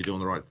seen to doing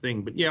the right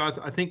thing. But yeah,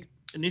 I think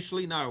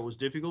initially, no, it was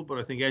difficult, but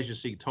I think as you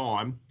see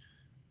time,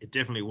 it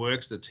definitely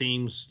works. The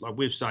teams, like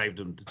we've saved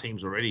them, the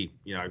teams already,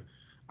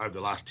 over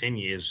the last 10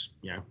 years,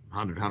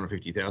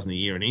 150,000 a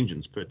year in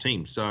engines per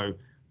team. So,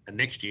 and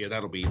next year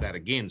that'll be that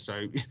again.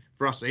 So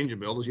for us engine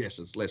builders, yes,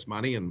 it's less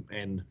money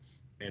and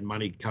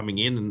money coming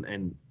in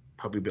and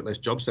probably a bit less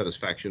job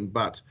satisfaction.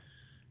 But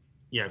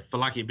for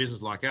lucky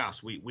business like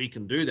us, we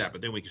can do that,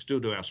 but then we can still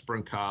do our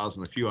sprint cars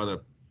and a few other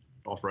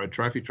off-road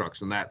trophy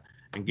trucks and that,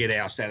 and get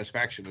our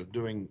satisfaction of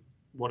doing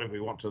whatever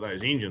we want to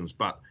those engines.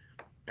 But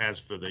as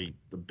for the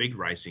big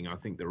racing, I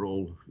think they're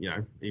all,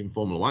 even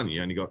Formula One,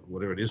 you only got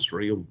whatever it is,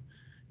 3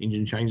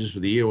 engine changes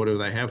for the year, whatever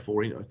they have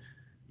for.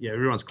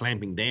 Everyone's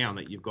clamping down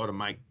that you've got to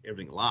make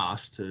everything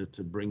last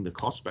to bring the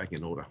costs back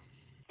in order.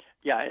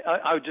 Yeah,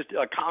 I would just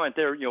comment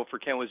there, for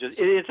Ken was just,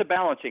 it's a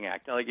balancing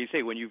act. Like you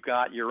say, when you've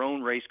got your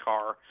own race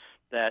car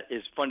that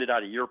is funded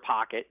out of your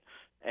pocket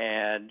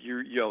and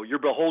you're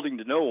beholden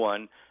to no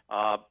one,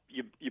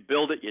 you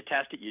build it, you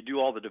test it, you do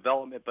all the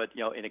development. But,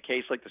 in a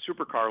case like the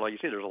supercar, like you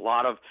say, there's a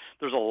lot of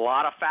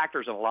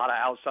factors and a lot of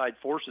outside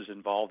forces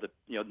involved that,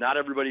 not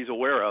everybody's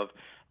aware of,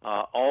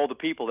 all the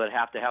people that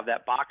have to have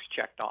that box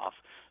checked off.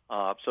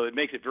 So it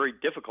makes it very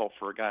difficult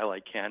for a guy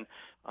like Ken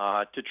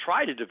to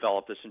try to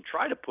develop this and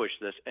try to push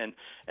this, and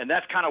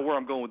that's kind of where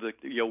I'm going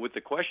with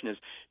the question is,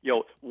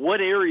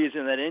 what areas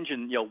in that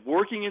engine,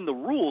 working in the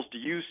rules, do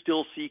you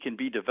still see can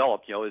be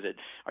developed?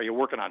 Are you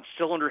working on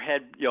cylinder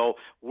head?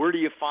 Where do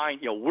you find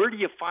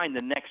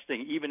the next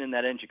thing even in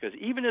that engine? Because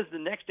even as the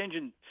next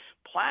engine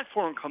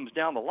platform comes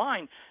down the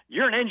line,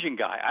 you're an engine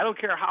guy. I don't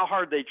care how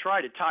hard they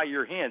try to tie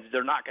your hands,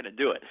 they're not going to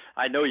do it.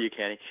 I know you,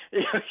 Kenny.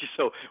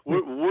 So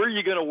where are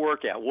you going to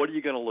work at? What are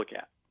you going to look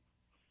at?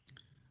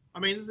 I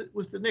mean,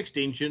 with the next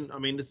engine, I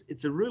mean,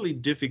 it's a really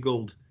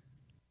difficult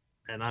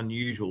and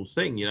unusual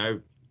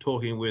thing,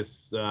 talking with,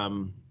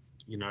 Steve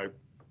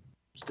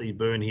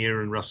Byrne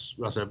here and Russ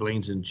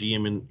O'Bleens and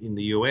GM in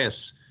the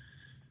US.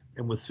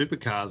 And with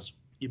supercars,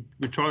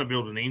 we're trying to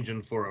build an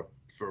engine for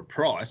a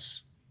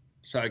price.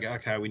 So,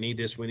 okay, we need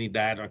this, we need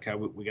that. Okay,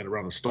 we're going to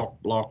run a stock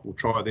block. We'll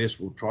try this.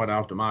 We'll try an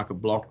aftermarket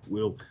block.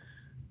 We'll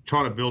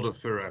try to build it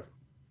for a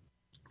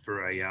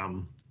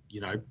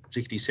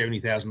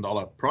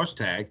 $60,000-$70,000 price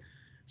tag.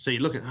 So you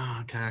look at,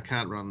 okay, I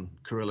can't run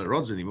Carrillo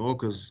rods anymore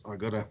because I've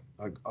got a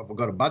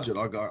budget.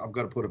 I've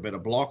got to put a better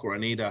block, or I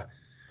need a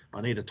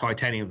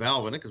titanium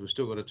valve in it because we've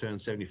still got to turn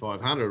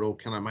 7,500. Or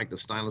can I make the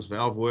stainless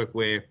valve work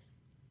where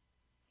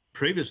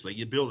previously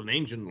you build an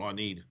engine? I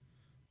need,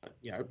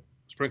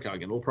 sprint car,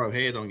 getting all pro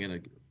head. I'm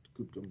getting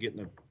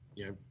the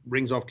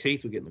rings off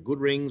Keith. We're getting the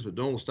good rings. We're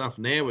doing all the stuff.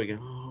 Now we're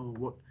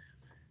going, what?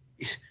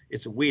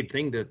 It's a weird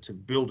thing to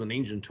build an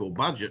engine to a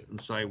budget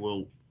and say,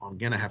 well, I'm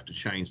going to have to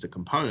change the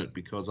component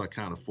because I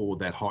can't afford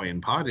that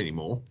high-end part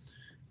anymore.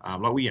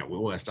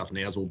 All that stuff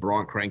now is all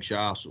Bryant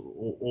crankshafts,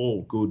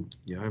 all good,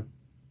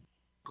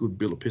 good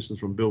bill of pistons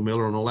from Bill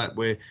Miller and all that,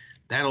 where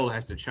that all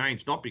has to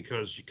change, not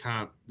because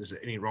there's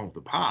anything wrong with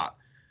the part.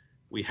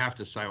 We have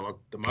to say,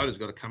 well, the motor's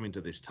got to come into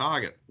this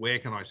target. Where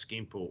can I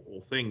skimp or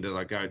thing that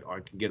I can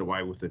get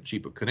away with a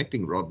cheaper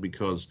connecting rod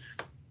because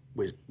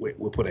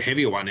we'll put a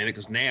heavier one in it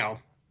because now.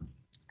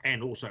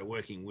 And also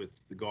working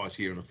with the guys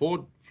here in the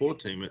Ford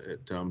team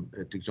at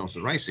Dick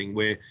Johnson Racing,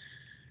 where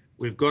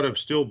we've got to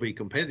still be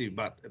competitive,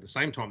 but at the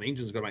same time, the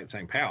engine's got to make the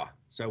same power.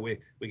 So we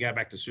go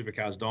back to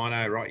Supercars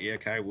Dyno, right? Yeah,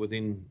 okay.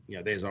 Within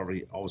there's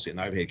obviously an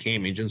overhead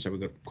cam engine, so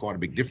we've got quite a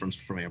big difference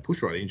from our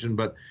pushrod engine.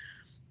 But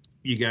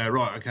you go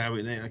right, okay,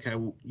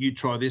 well, you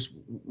try this.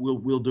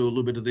 We'll do a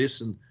little bit of this,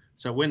 and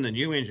so when the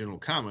new engine will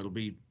come, it'll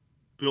be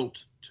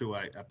built to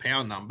a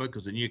power number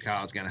because the new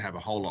car is going to have a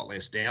whole lot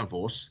less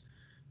downforce.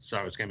 So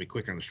it's going to be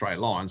quicker in a straight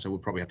line. So we'll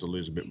probably have to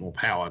lose a bit more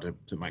power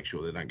to make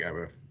sure they don't go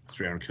over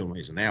 300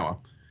 kilometers an hour.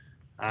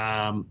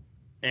 So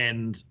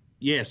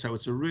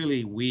it's a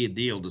really weird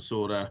deal to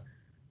sort of,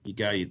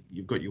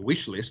 you've got your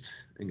wish list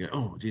and go,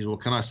 oh, geez, well,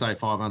 can I save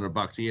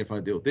 $500 here if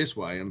I do it this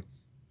way? And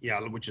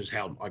which is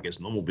how I guess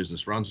normal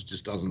business runs. It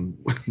just doesn't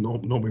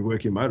normally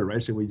work in motor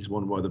racing. We just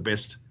want to buy the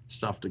best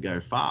stuff to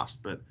go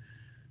fast. But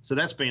so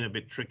that's been a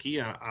bit tricky.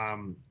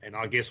 And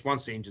I guess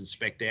once the engine's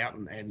spec'd out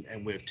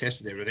and we've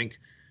tested everything,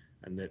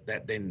 and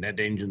that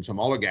engine's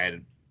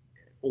homologated,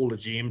 all the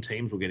GM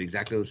teams will get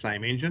exactly the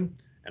same engine,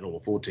 and all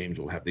the Ford teams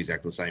will have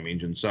exactly the same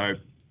engine. So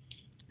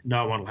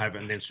no one will have,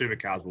 and then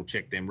supercars will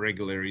check them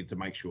regularly to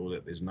make sure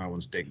that there's no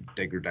one's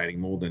degrading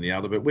more than the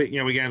other. But we're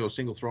going to a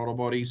single throttle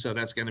body, so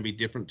that's going to be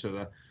different to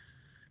the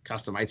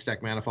custom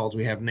 8-stack manifolds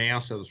we have now.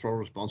 So the throttle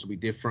response will be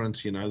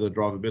different. The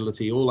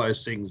drivability, all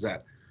those things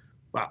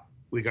but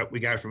we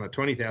go from a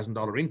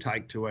 $20,000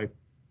 intake to a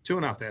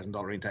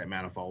 $2,500 intake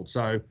manifold.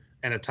 So,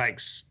 and it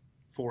takes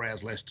 4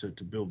 hours less to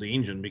build the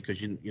engine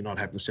because you're not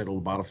having to set all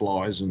the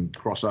butterflies and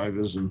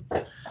crossovers, and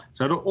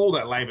so all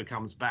that labour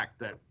comes back.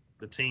 That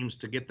the teams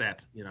to get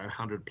that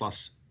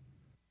 $100+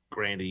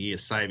 grand a year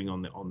saving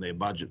on their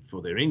budget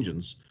for their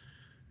engines.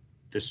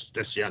 That's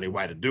the only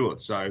way to do it.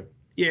 So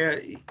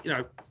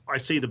I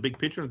see the big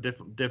picture, and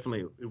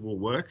definitely it will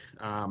work.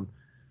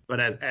 But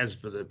as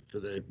for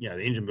the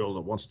engine builder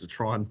that wants to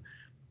try and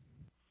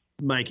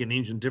make an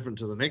engine different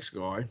to the next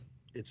guy,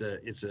 it's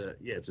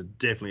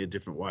definitely a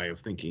different way of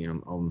thinking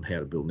on how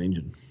to build an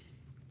engine.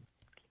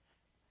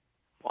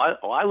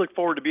 Well, I look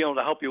forward to being able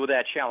to help you with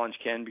that challenge,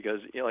 Ken, because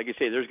like you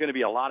say, there's going to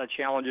be a lot of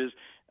challenges,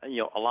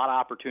 a lot of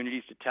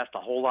opportunities to test a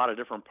whole lot of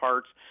different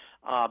parts.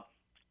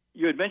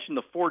 You had mentioned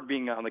the Ford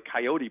being on the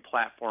Coyote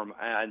platform,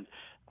 and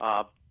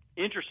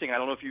interesting. I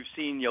don't know if you've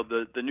seen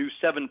the new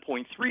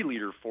 7.3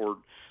 liter Ford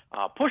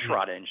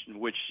pushrod engine,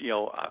 which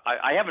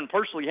I haven't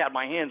personally had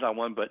my hands on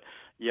one, but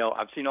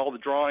I've seen all the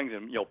drawings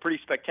and pretty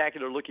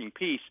spectacular looking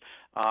piece.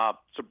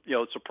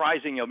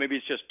 Surprising. Maybe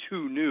it's just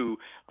too new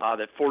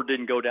that Ford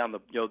didn't go down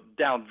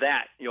down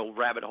that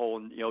rabbit hole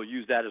and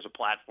use that as a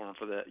platform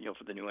for the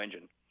for the new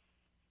engine.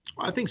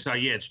 I think so.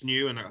 Yeah, it's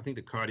new, and I think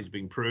the Coyote's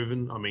been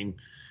proven. I mean,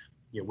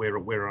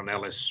 we're on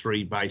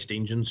LS3 based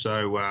engine,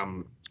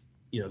 so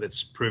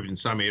that's proven in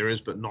some areas,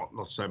 but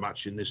not so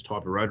much in this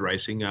type of road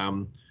racing.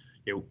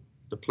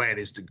 The plan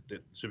is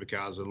that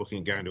supercars are looking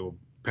at going to a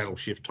pedal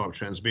shift type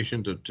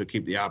transmission to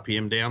keep the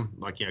RPM down.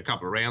 Like a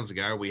couple of rounds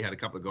ago, we had a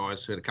couple of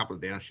guys who had a couple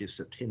of downshifts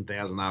at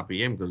 10,000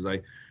 RPM because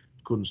they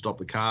couldn't stop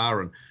the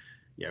car, and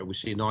we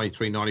see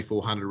 93,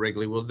 9400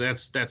 regularly. Well,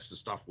 that's the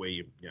stuff where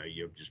you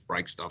just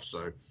break stuff.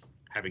 So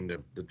having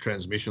the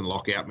transmission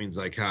lockout means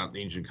the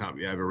engine can't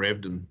be over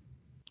revved, and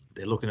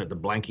they're looking at the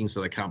blanking,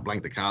 so they can't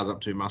blank the cars up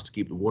too much to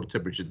keep the water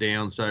temperature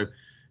down. So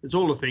it's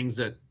all the things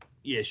that,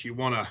 yes, you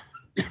want to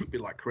be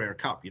like Carrera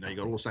Cup. You got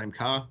all the same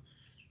car,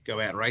 go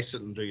out and race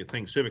it and do your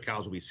thing.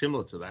 Supercars will be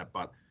similar to that,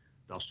 but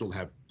they'll still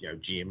have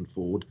GM and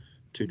Ford,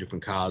 two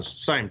different cars,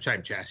 same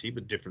chassis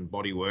but different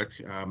bodywork.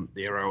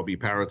 The aero will be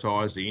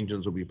parrotised, the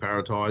engines will be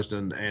parrotised,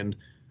 and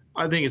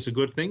I think it's a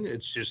good thing.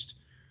 It's just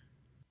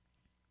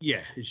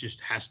it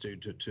just has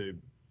to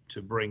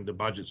bring, the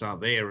budgets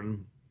aren't there,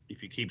 and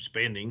if you keep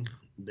spending,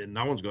 then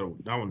no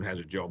one has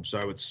a job.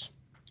 So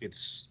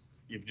it's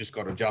you've just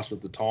got to adjust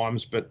with the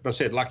times. But I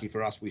said, lucky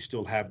for us, we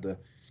still have the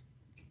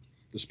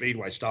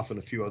speedway stuff and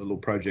a few other little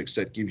projects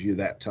that gives you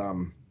that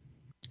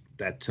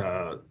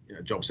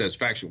job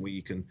satisfaction where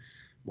you can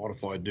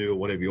modify, do, or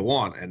whatever you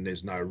want, and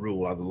there's no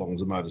rule other long as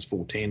the motor's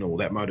 410 or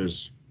that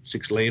motor's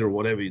 6 litre or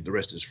whatever. The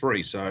rest is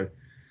free. So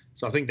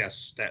I think that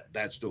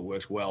still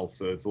works well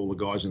for all the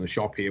guys in the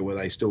shop here, where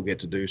they still get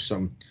to do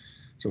some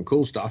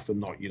cool stuff,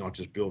 and you're not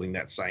just building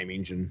that same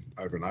engine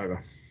over and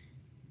over.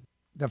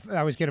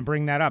 I was going to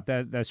bring that up.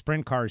 The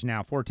sprint cars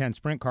now, 410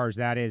 sprint cars,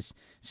 that is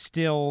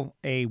still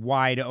a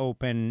wide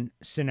open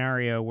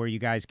scenario where you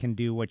guys can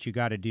do what you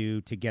got to do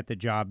to get the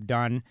job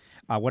done.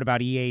 What about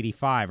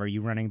E85? Are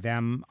you running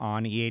them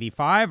on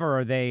E85, or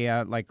are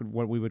they like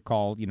what we would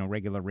call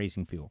regular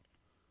racing fuel?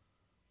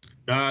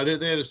 No,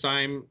 they're the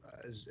same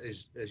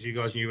as you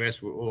guys in the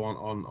US. We're all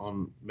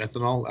on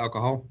methanol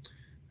alcohol.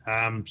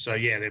 So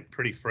yeah, they're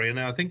pretty free. And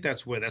I think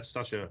that's where that's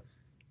such a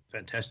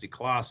fantastic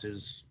class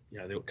is.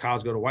 The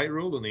car's got a weight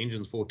rule and the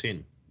engine's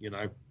 410.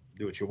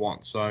 Do what you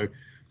want. So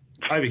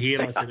over here,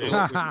 like I said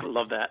earlier, I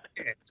love that.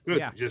 Yeah, it's good.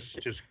 Yeah.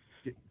 Just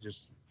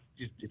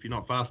if you're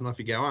not fast enough,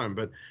 you go home.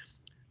 But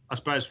I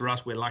suppose for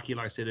us, we're lucky.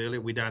 Like I said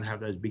earlier, we don't have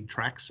those big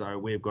tracks, so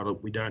we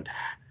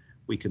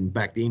can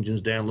back the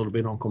engines down a little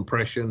bit on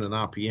compression and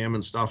RPM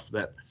and stuff.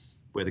 That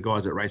where the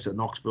guys that race at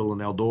Knoxville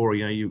and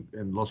Eldora,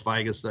 and Las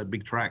Vegas, they're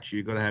big tracks.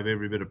 You've got to have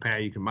every bit of power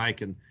you can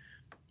make, and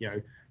you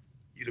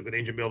look at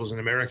engine builders in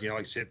America.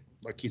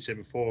 Like Keith said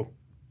before,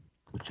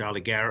 with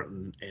Charlie Garrett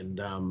and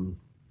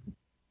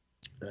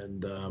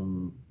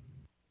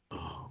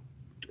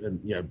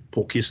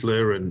Paul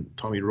Kistler and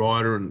Tommy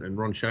Ryder and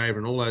Ron Shaver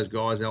and all those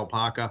guys, Al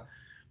Parker,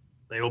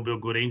 they all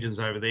build good engines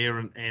over there,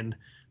 and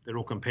they're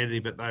all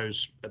competitive at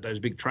those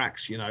big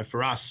tracks.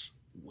 For us,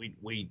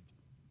 we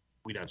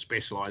don't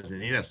specialize in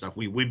any of that stuff.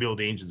 We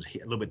build engines a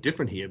little bit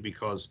different here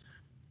because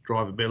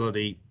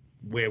drivability,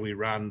 where we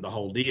run the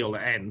whole deal,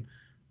 and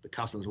the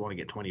customers want to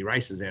get 20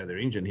 races out of their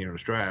engine here in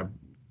Australia,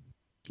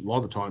 a lot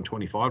of the time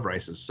 25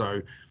 races.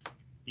 So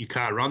you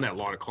can't run that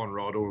lighter con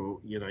rod, or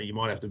you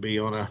might have to be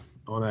on a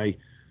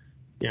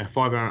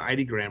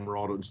 580 gram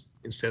rod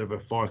instead of a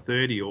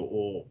 530,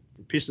 or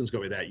the piston's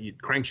got to be that.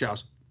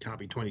 Crankshafts can't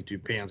be 22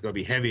 pounds, got to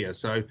be heavier.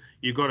 So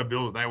you've got to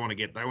build it. They want to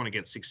get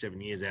 6-7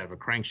 years out of a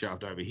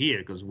crankshaft over here,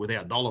 because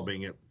without dollar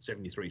being at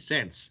 73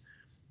 cents,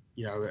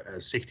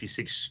 a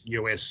 66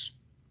 US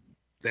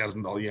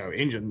 $1,000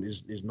 engine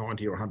is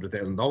 $90,000 or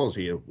 $100,000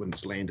 here when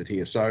it's landed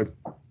here. So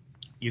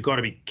you've got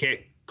to be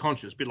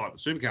conscious, a bit like the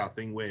supercar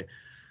thing, where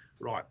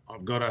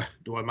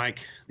do I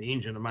make the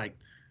engine to make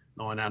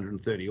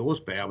 930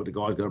 horsepower, but the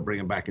guy's got to bring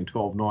them back in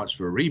 12 nights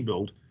for a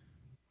rebuild.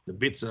 The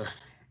bits are,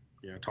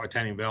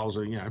 titanium valves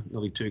are,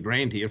 nearly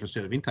 $2,000 here for a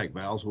set of intake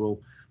valves.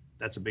 Well,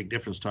 that's a big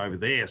difference to over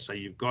there. So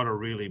you've got to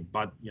really,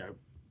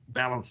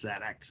 balance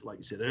that act, like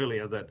you said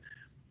earlier, that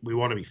we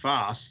want to be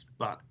fast,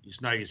 but it's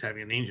no use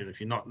having an engine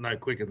if you're not no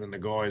quicker than the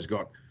guy who's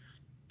got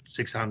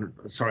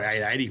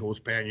 880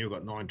 horsepower and you've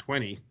got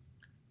 920.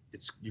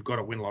 You've got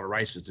to win a lot of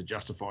races to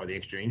justify the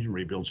extra engine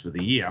rebuilds for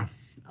the year.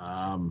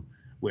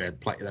 Where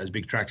those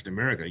big tracks in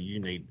America, you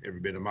need every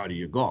bit of motor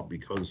you got,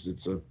 because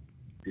it's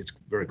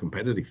very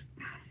competitive.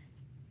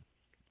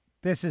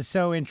 This is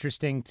so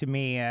interesting to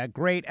me. A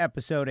great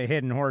episode of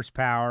Hidden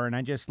Horsepower, and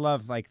I just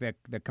love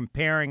the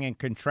comparing and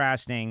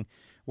contrasting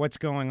what's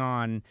going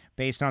on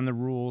based on the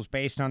rules,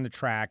 based on the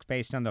tracks,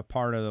 based on the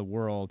part of the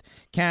world.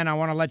 Ken, I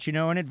want to let you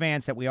know in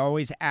advance that we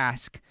always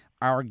ask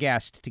our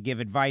guest to give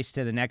advice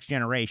to the next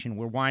generation.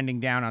 We're winding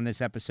down on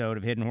this episode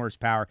of Hidden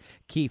Horsepower.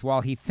 Keith, while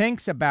he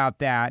thinks about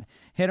that,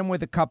 hit him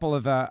with a couple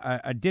of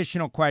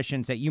additional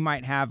questions that you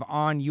might have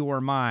on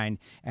your mind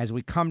as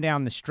we come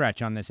down the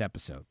stretch on this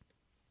episode.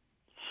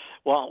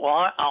 Well,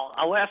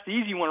 I'll ask the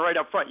easy one right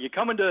up front. You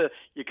coming to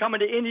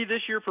Indy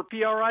this year for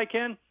PRI,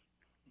 Ken?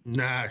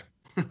 No.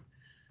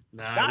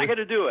 Not going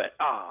to do it.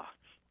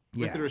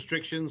 With the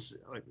restrictions,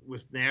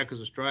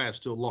 because Australia's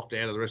still locked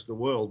out of the rest of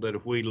the world, that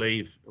if we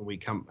leave and we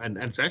come, and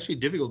it's actually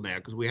difficult now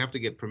because we have to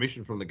get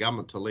permission from the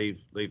government to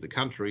leave the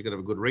country. You've got to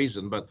have a good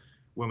reason. But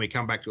when we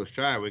come back to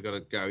Australia, we've got to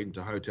go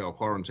into hotel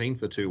quarantine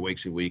for 2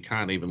 weeks and we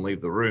can't even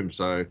leave the room.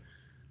 So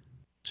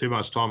too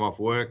much time off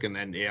work. And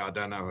then, I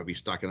don't know if I'll be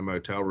stuck in a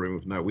motel room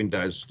with no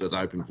windows that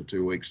open for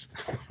 2 weeks.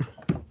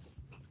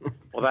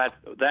 Well,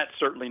 that's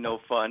certainly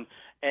no fun.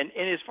 And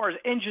as far as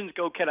engines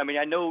go, Ken, I mean,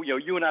 I know,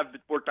 you and I've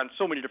worked on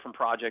so many different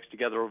projects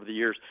together over the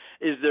years.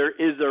 Is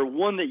there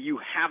one that you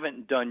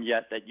haven't done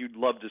yet that you'd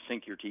love to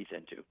sink your teeth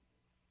into?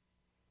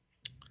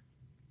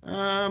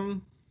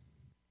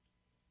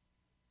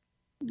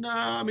 No,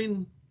 I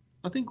mean,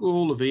 I think with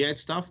all the V8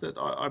 stuff, that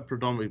I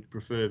predominantly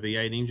prefer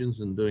V8 engines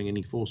than doing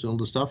any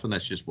four-cylinder stuff, and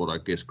that's just what I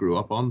guess grew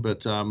up on.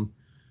 But no,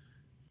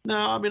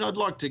 I mean, I'd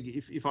like to,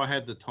 if I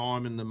had the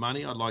time and the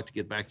money, I'd like to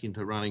get back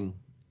into running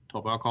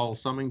top alcohol or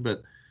something.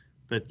 But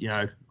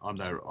I'm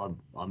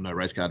no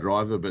race car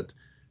driver, but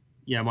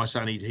my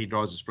son he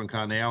drives a sprint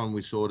car now, and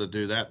we sort of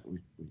do that. We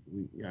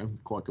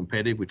quite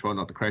competitive. We try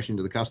not to crash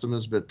into the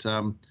customers, but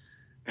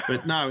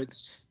no,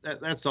 it's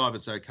that side of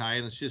it's okay,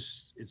 and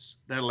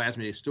that allows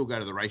me to still go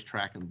to the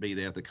racetrack and be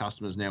there with the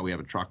customers. Now we have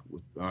a truck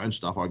with our own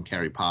stuff. I can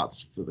carry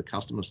parts for the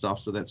customer stuff,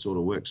 so that sort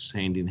of works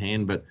hand in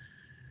hand. But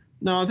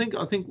no, I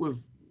think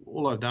with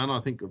all I've done, I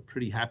think I'm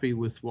pretty happy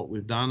with what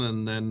we've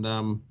done,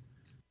 and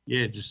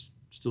just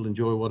still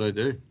enjoy what I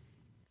do.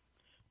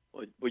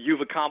 Well,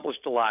 you've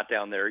accomplished a lot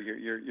down there.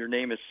 Your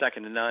name is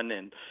second to none,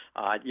 and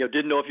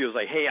didn't know if you was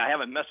like, hey, I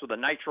haven't messed with a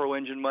nitro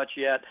engine much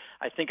yet.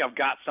 I think I've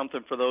got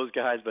something for those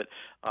guys, but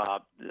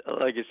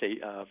like I say,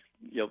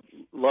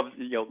 love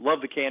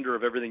the candor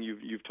of everything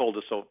you've told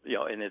us. So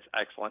and it's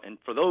excellent. And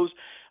for those,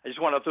 I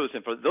just want to throw this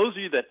in for those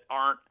of you that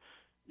aren't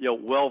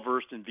well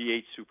versed in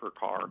V8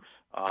 supercar.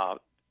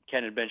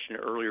 Ken had mentioned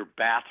it earlier,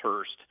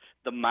 Bathurst,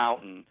 the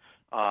mountain.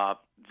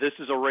 This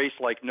is a race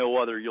like no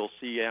other you'll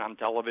see on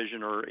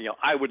television, or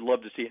I would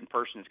love to see it in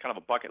person. It's kind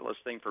of a bucket list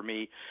thing for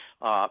me.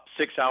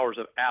 6 hours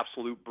of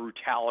absolute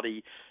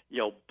brutality,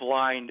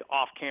 blind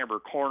off-camber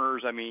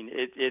corners. I mean,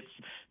 it's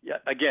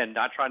again,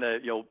 not trying to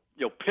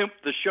pimp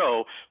the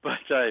show, but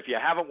if you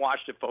haven't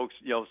watched it, folks,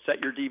 set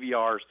your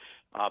DVRs.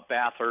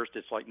 Bathurst,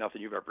 it's like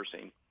nothing you've ever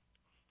seen.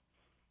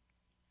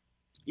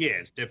 Yeah,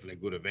 it's definitely a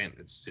good event.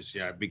 It's just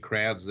big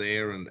crowds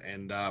there, and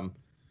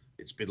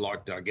it's a bit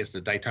like, I guess,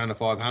 the Daytona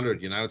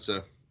 500.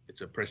 It's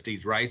a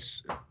prestige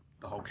race.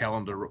 The whole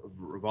calendar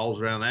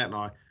revolves around that, and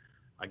I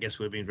guess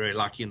we've been very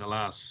lucky in the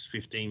last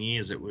 15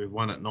 years that we've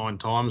won it 9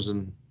 times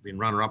and been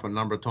runner-up a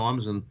number of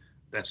times, and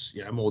that's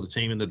more the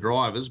team and the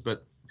drivers.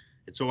 But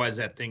it's always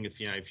that thing,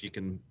 if you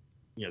can,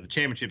 the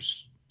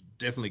championship's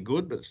definitely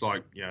good, but it's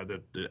like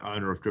the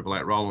owner of Triple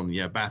Eight Roland,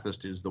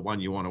 Bathurst is the one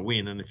you want to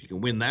win, and if you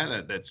can win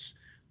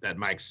that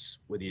makes,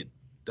 whether you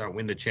don't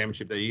win the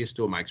championship that year,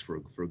 still makes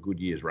for a good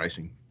year's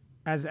racing.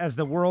 As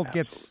the world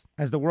gets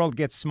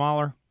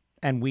smaller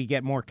and we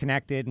get more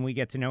connected and we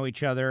get to know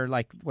each other,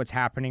 like what's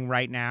happening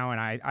right now, and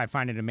I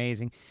find it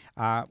amazing.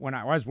 When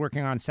I was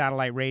working on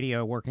satellite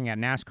radio, working at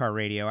NASCAR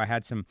radio, I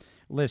had some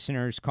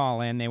listeners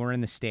call in. They were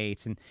in the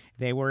States, and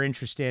they were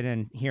interested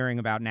in hearing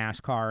about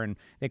NASCAR, and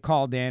they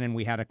called in, and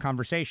we had a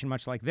conversation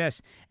much like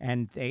this,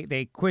 and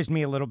they quizzed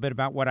me a little bit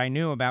about what I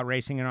knew about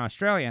racing in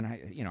Australia,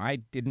 and I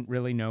didn't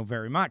really know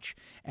very much,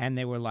 and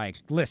they were like,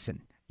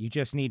 listen, you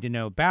just need to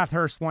know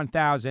Bathurst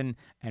 1000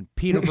 and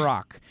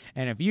Peterborough.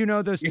 And if you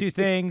know those two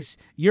things,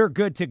 you're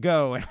good to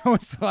go. And I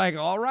was like,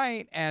 all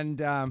right. And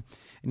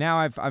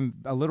now I'm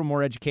a little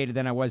more educated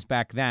than I was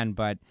back then,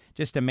 but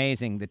just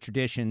amazing the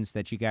traditions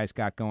that you guys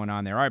got going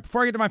on there. All right,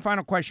 before I get to my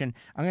final question,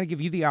 I'm going to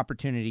give you the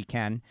opportunity,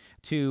 Ken,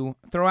 to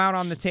throw out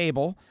on the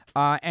table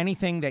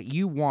anything that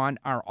you want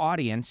our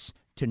audience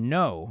to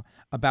know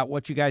about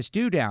what you guys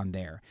do down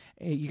there.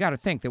 You got to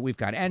think that we've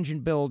got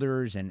engine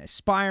builders and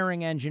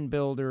aspiring engine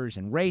builders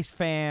and race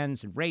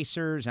fans and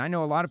racers. I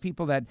know a lot of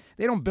people that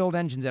they don't build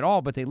engines at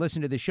all, but they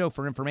listen to the show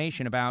for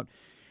information about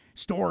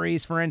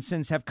stories, for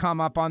instance, have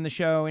come up on the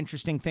show.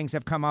 Interesting things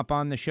have come up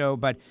on the show.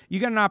 But you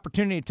got an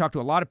opportunity to talk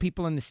to a lot of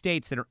people in the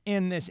States that are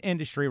in this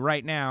industry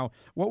right now.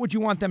 What would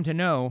you want them to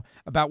know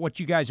about what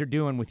you guys are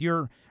doing with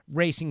your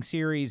racing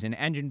series and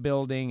engine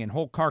building and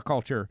whole car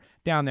culture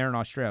down there in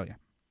Australia?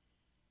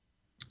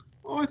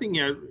 Well, I think,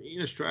 in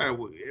Australia,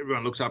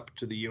 everyone looks up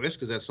to the US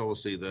because that's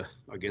obviously the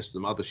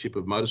mothership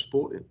of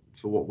motorsport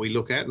for what we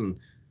look at. And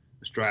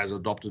Australia's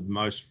adopted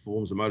most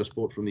forms of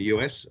motorsport from the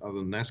US other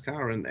than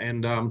NASCAR.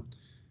 And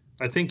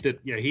I think that,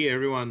 here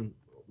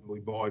we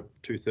buy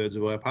 2/3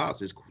 of our parts.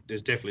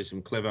 There's definitely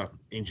some clever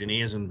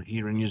engineers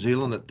here in New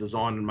Zealand that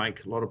design and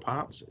make a lot of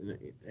parts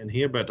in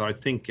here. But I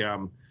think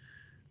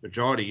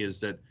majority is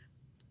that,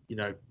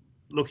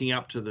 looking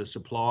up to the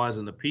suppliers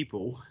and the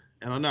people.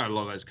 And I know a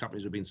lot of those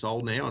companies have been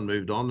sold now and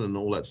moved on and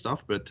all that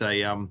stuff, but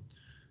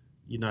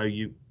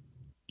you've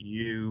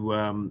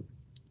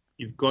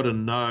got to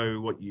know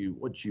what you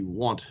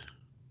want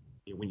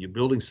when you're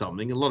building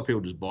something. A lot of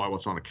people just buy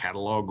what's on a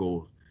catalog,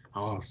 or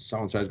so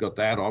and so's got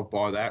that, I'll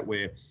buy that.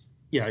 Where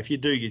if you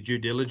do your due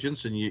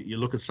diligence and you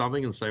look at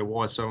something and say,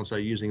 why is so and so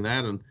using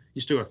that, and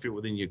you still have to fit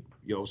within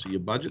your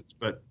budgets.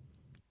 But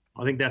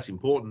I think that's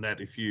important, that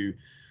if you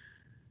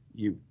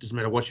doesn't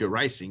matter what you're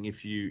racing,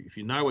 if you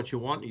know what you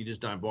want, you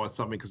just don't buy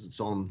something because it's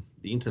on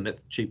the internet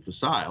cheap for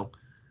sale,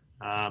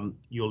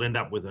 you'll end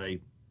up with a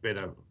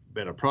better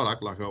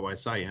product. Like I always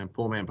say,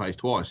 poor man pays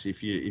twice.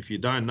 If you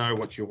don't know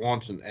what you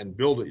want and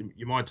build it,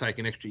 you might take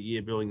an extra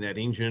year building that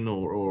engine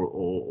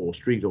or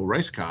street or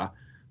race car,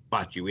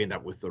 but you end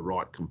up with the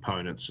right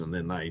components, and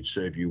then they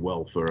serve you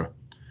well for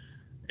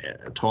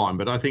a time.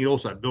 But I think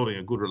also building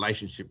a good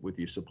relationship with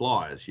your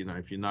suppliers.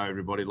 If you know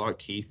everybody like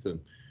Keith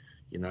and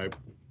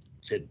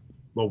said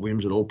Bob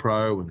Wims at All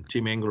Pro and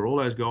Tim Engler, all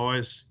those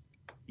guys,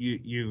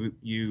 you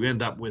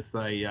end up with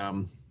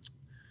a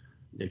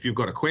if you've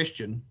got a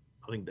question.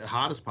 I think the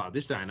hardest part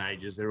this day and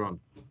age is everyone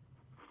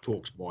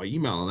talks by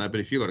email and that, but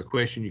if you've got a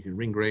question, you can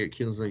ring Greg at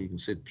Kinsley, you can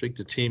speak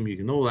to Tim, you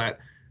can all that,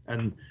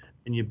 and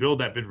you build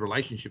that bit of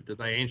relationship that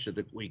they answer,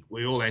 that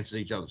we all answer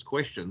each other's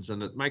questions,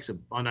 and it makes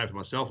I know for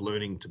myself,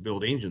 learning to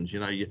build engines,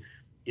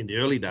 in the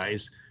early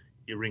days,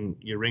 you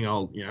ring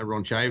old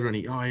Ron Shaver,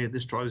 and try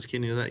this,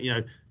 Kenny,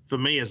 that. For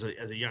me as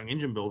a young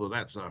engine builder,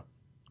 that's a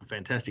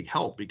fantastic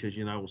help, because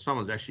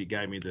someone's actually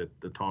gave me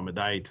the time of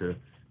day to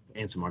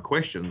answer my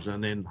questions,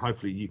 and then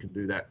hopefully you can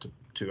do that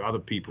to other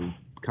people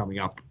coming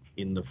up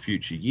in the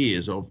future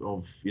years of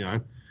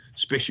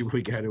especially when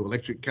we go to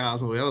electric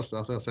cars and all the other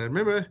stuff. They'll say,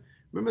 remember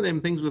them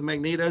things with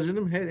magnetos in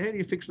them? How do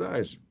you fix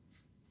those?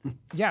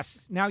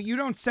 Yes. Now, you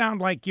don't sound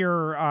like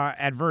you're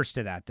adverse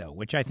to that, though,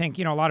 which I think,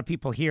 a lot of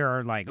people here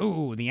are like,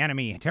 ooh, the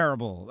enemy,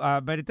 terrible.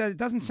 But it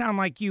doesn't sound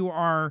like you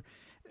are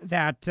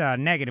that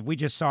negative. We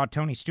just saw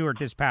Tony Stewart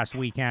this past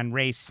weekend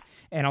race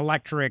an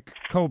electric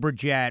Cobra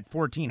Jet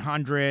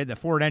 1400. The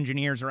Ford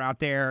engineers are out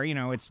there.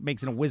 It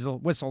makes a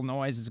whistle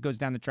noise as it goes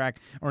down the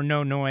track, or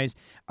no noise.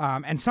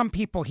 And some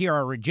people here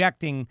are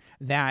rejecting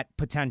that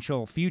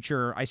potential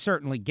future. I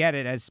certainly get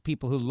it, as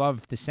people who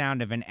love the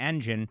sound of an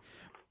engine.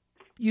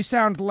 You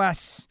sound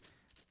less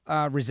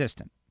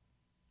resistant.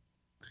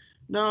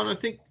 No, and I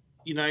think,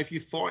 if you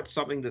fight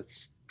something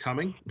that's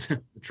coming,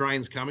 the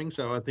train's coming.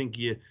 So I think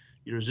you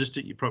resist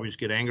it, you probably just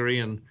get angry.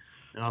 And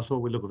I thought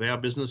we look at our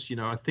business,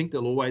 I think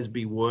there'll always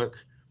be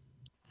work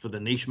for the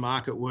niche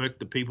market work,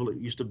 the people that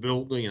used to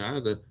build,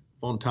 the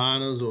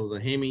Fontanas or the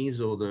Hemis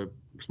or the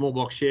small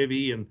block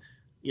Chevy. And,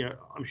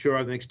 I'm sure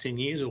over the next 10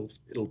 years,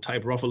 it'll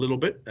taper off a little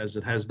bit, as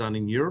it has done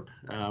in Europe,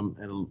 and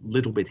a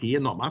little bit here,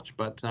 not much.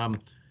 But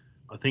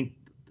I think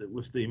that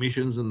with the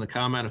emissions and the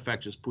car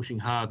manufacturers pushing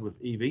hard with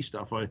EV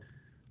stuff, I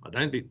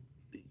don't think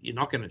you're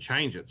not going to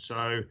change it.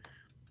 So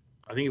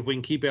I think if we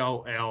can keep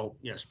our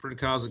sprint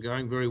cars are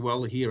going very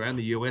well here and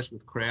the US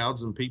with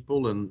crowds and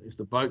people, and if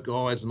the boat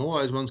guys and all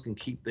those ones can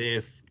keep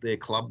their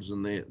clubs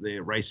and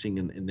their racing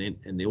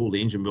and all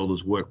the engine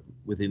builders work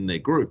within their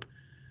group,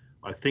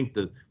 I think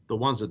that the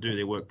ones that do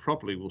their work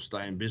properly will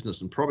stay in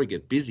business and probably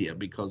get busier,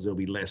 because there'll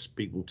be less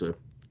people to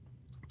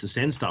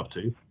send stuff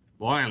to.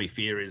 My only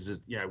fear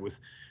is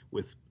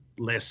with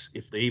less,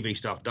 if the EV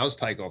stuff does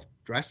take off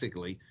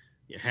drastically,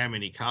 how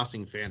many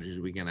casting foundries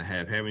are we going to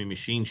have? How many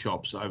machine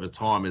shops over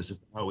time, as if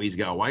OEs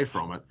go away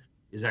from it?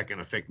 Is that going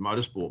to affect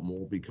motorsport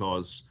more?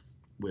 Because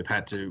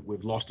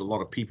we've lost a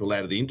lot of people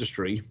out of the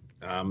industry.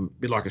 A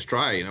bit like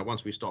Australia,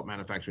 once we stopped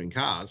manufacturing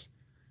cars,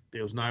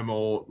 there was no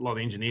more. A lot of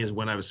engineers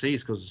went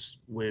overseas because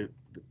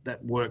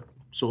that work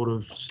sort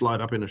of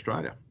slowed up in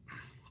Australia.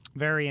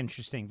 Very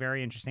interesting,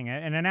 very interesting.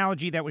 An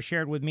analogy that was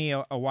shared with me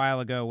a while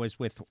ago was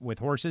with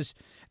horses,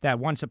 that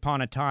once upon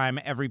a time,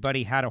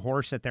 everybody had a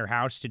horse at their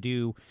house to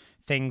do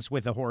things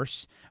with a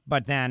horse.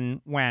 But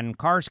then when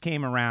cars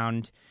came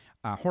around,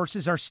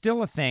 horses are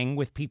still a thing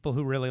with people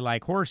who really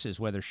like horses,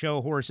 whether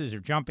show horses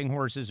or jumping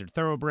horses or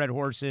thoroughbred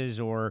horses,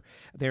 or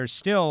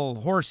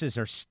horses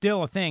are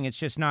still a thing. It's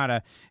just not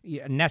a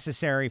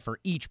necessary for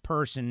each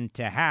person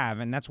to have.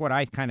 And that's what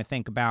I kind of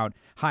think about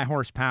high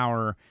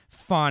horsepower,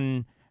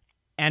 fun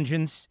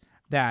engines,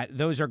 that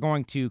those are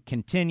going to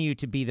continue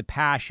to be the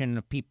passion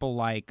of people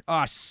like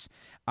us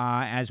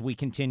as we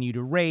continue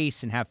to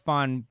race and have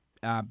fun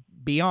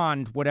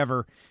beyond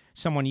whatever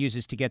someone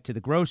uses to get to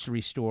the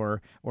grocery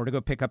store or to go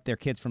pick up their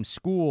kids from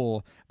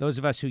school. Those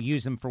of us who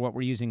use them for what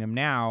we're using them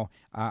now,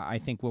 I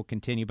think will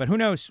continue. But who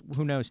knows?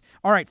 Who knows?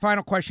 All right,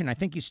 final question. I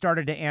think you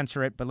started to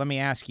answer it, but let me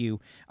ask you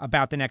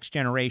about the next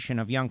generation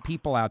of young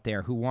people out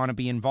there who want to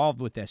be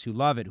involved with this, who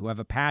love it, who have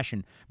a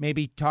passion.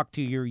 Maybe talk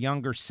to your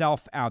younger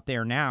self out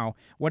there now.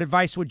 What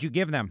advice would you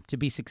give them to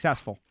be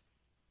successful?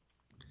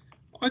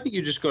 I think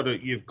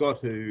you've got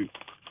to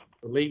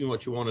believe in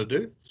what you want to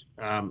do.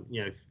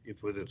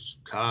 If whether it's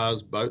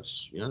cars,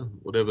 boats,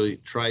 whatever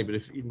trade, but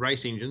if in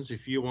race engines,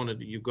 if you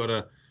wanted,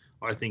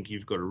 I think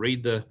you've got to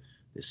read there's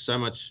so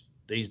much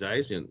these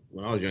days. And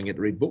when I was young, you had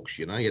to read books,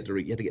 you had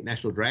to get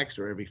National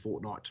Dragster every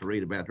fortnight to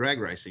read about drag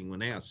racing, when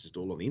now it's just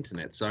all on the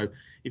internet. So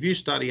if you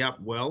study up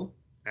well,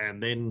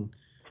 and then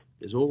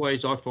there's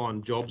always, I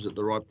find, jobs at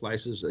the right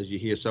places, as you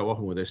hear so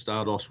often, where they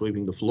start off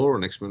sweeping the floor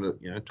and next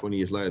minute, 20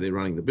 years later, they're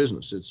running the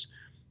business.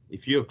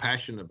 If you're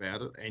passionate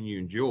about it and you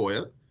enjoy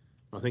it,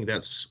 I think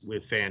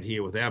we've found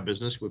here with our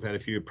business. We've had a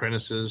few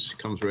apprentices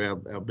come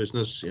through our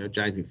business. James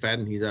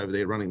McFadden, he's over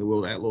there running the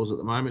World Outlaws at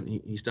the moment.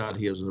 He started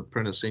here as an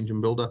apprentice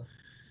engine builder.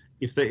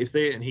 If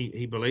they're and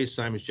he believes,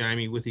 same as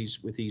Jamie, with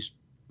his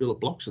billet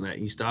blocks and that,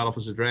 he started off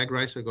as a drag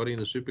racer, got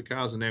into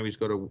supercars, and now he's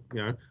got a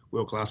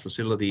world-class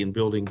facility in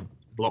building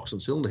blocks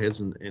and cylinder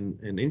heads and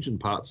engine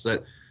parts.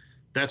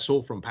 That's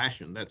all from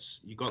passion.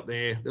 You got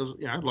there. There's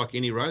like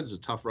any road, there's a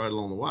tough road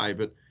along the way,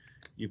 but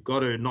you've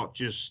got to not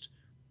just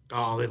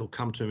Oh, it'll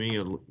come to me.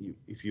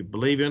 If you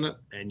believe in it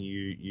and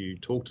you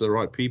talk to the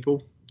right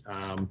people,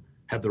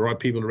 have the right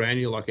people around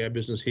you, like our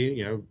business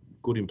here,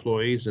 good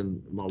employees,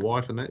 and my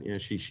wife and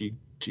that, she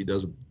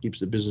keeps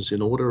the business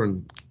in order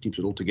and keeps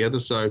it all together.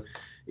 So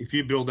if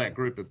you build that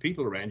group of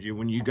people around you,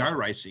 when you go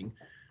racing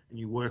and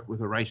you work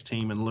with a race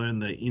team and learn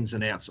the ins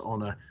and outs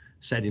on a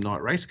Saturday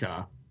night race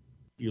car,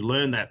 you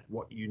learn that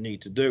what you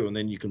need to do, and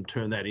then you can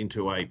turn that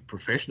into a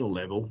professional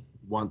level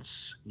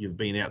once you've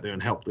been out there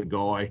and helped the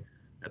guy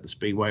at the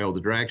speedway or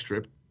the drag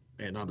strip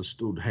and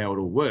understood how it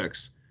all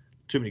works.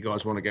 Too many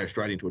guys want to go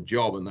straight into a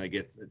job, and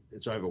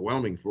it's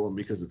overwhelming for them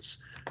because it's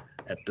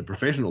at the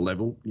professional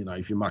level.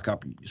 If you muck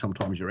up,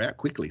 sometimes you're out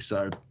quickly.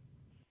 So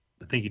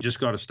I think you just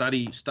got to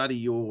study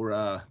your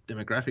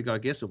demographic, I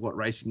guess, of what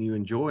racing you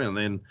enjoy, and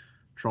then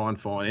try and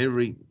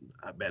find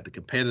about the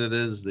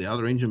competitors, the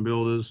other engine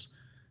builders,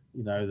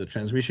 the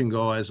transmission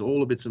guys,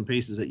 all the bits and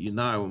pieces that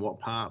and what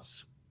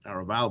parts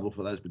are available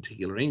for those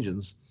particular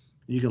engines.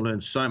 You can learn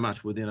so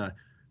much within a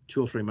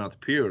 2 or 3 month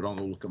period on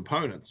all the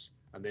components,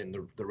 and then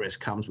the rest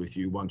comes with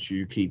you once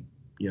you keep,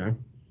 you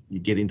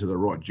get into the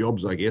right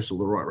jobs, I guess, or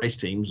the right race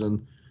teams,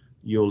 and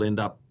you'll end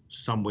up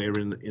somewhere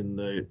in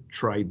the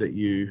trade that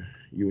you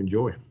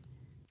enjoy.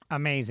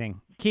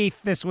 Amazing.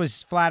 Keith, this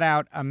was flat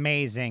out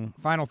amazing.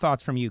 Final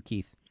thoughts from you,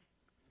 Keith.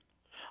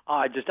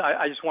 I just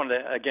wanted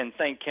to again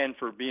thank Ken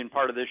for being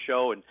part of this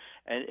show, and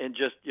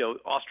just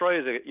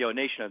Australia is a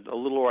nation of a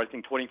little over, I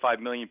think,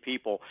 25 million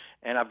people,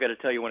 and I've got to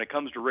tell you, when it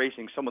comes to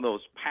racing, some of those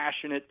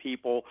passionate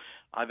people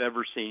I've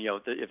ever seen.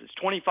 If it's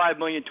 25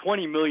 million,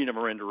 20 million of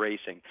them are into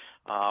racing.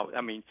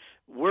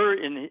 We're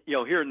in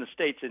here in the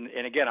States, and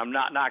again, I'm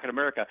not knocking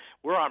America.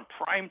 We're on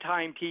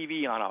primetime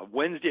TV on a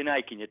Wednesday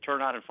night. Can you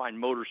turn on and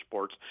find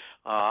motorsports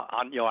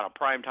on a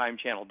primetime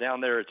channel?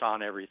 Down there, it's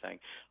on everything.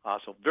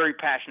 So very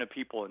passionate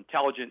people,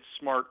 intelligent,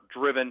 smart,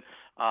 driven.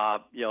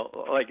 Like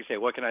you say,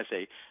 what can I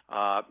say?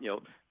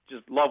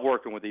 Just love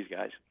working with these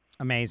guys.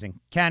 Amazing.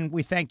 Ken,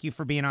 we thank you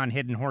for being on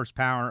Hidden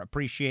Horsepower.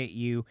 Appreciate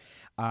you.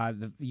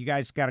 You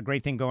guys got a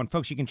great thing going.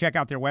 Folks, you can check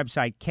out their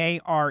website,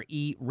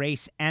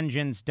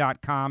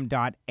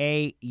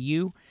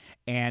 kreracengines.com.au,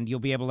 and you'll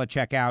be able to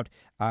check out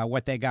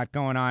what they got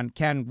going on.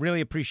 Ken,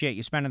 really appreciate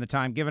you spending the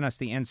time, giving us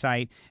the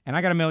insight. And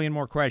I got a million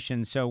more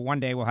questions, so one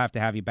day we'll have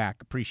to have you back.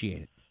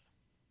 Appreciate it.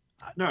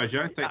 No,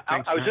 Joe,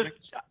 thanks I was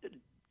just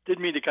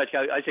didn't mean to cut you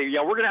out. I say,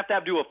 we're going to have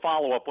to do a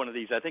follow-up one of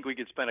these. I think we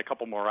could spend a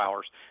couple more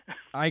hours.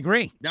 I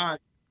agree. No,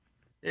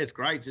 it's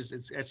great.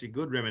 It's actually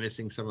good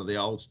reminiscing some of the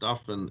old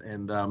stuff,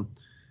 and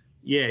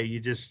you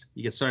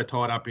get so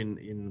tied up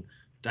in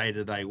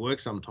day-to-day work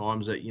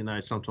sometimes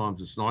that sometimes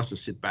it's nice to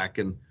sit back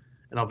and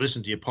I've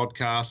listened to your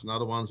podcast and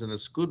other ones, and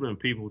it's good when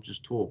people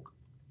just talk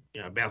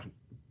about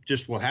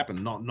just what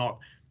happened, not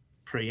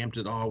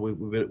preempted.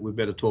 We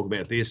better talk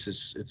about this.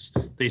 It's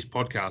these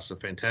podcasts are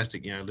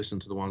fantastic. Listen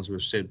to the ones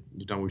you've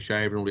done with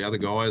Shaver and all the other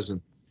guys,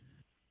 and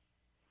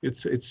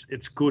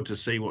it's good to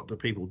see what the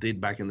people did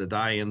back in the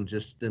day, and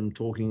just them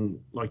talking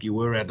like you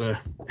were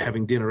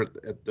having dinner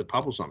at the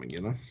pub or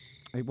something.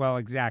 Well,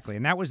 exactly,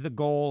 and that was the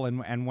goal.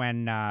 And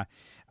when Matt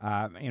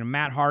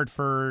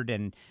Hartford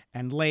and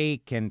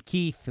Lake and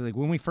Keith,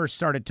 when we first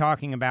started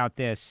talking about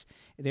this,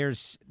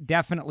 there's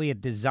definitely a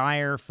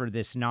desire for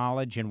this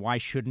knowledge, and why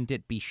shouldn't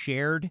it be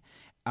shared?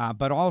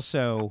 But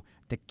also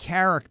the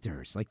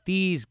characters, like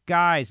these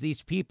guys,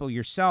 these people,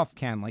 yourself,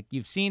 Ken, like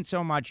you've seen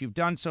so much, you've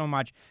done so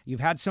much,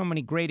 you've had so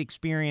many great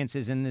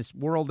experiences in this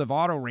world of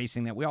auto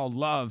racing that we all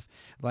love.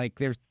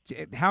 Like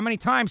how many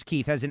times,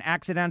 Keith, has an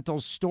accidental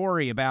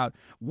story about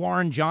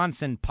Warren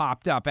Johnson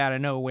popped up out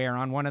of nowhere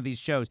on one of these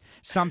shows,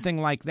 something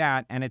like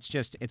that. And it's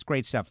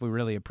great stuff. We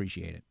really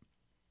appreciate it.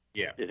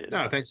 Yeah.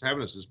 No, thanks for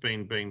having us. It's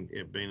been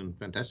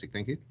fantastic.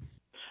 Thank you.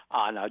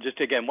 No, just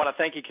again, want to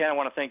thank you, Ken. I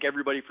want to thank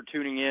everybody for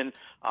tuning in.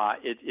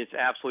 It's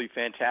absolutely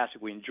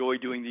fantastic. We enjoy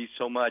doing these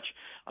so much.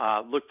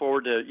 Look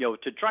forward to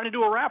trying to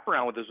do a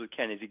wraparound with this with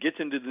Ken as he gets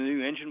into the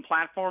new engine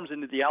platforms,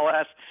 into the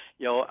LS,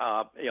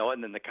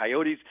 and then the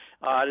Coyotes,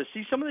 to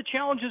see some of the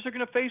challenges they're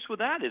going to face with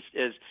that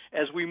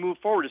as we move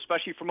forward,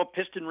 especially from a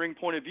piston ring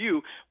point of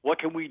view. What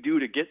can we do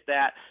to get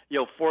that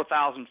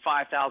 4,000,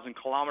 5,000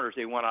 kilometers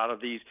they want out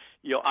of these,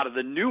 out of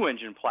the new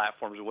engine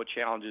platforms, and what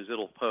challenges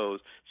it'll pose.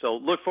 So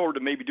look forward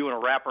to maybe doing a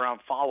wraparound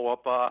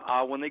follow-up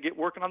when they get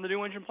working on the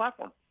new engine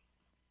platform.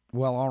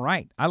 Well, all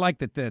right. I like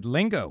that the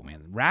lingo,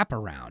 man,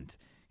 wraparound.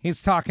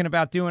 He's talking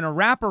about doing a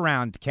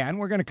wraparound, Ken.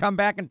 We're going to come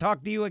back and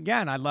talk to you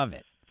again. I love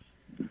it.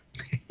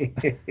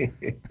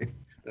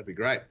 That'd be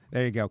great.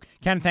 There you go.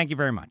 Ken, thank you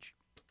very much.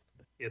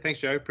 Yeah,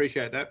 thanks, Joe.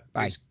 Appreciate that.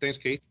 Bye. Thanks,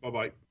 Keith.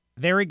 Bye-bye.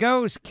 There he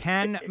goes,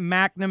 Ken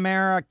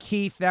McNamara.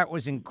 Keith, that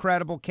was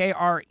incredible.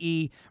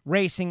 KRE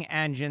Racing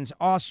Engines,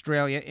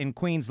 Australia in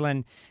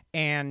Queensland.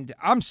 And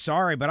I'm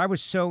sorry, but I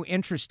was so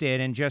interested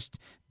in just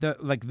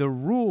the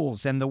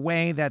rules and the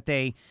way that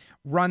they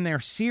run their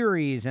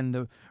series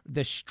and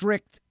the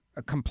strict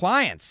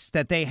compliance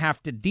that they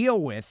have to deal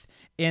with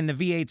in the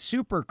V8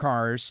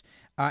 supercars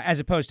as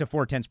opposed to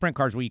 410 sprint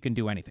cars where you can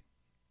do anything.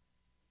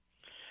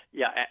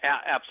 Yeah,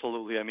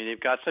 absolutely. I mean, they've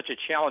got such a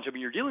challenge. I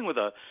mean, you're dealing with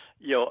a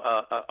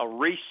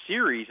race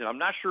series, and I'm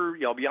not sure.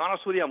 I'll be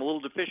honest with you, I'm a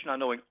little deficient on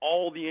knowing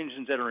all the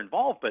engines that are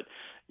involved. But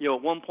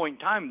at one point in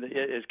time,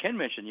 as Ken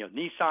mentioned,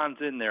 Nissan's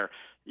in there.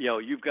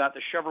 You've got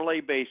the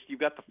Chevrolet base,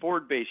 you've got the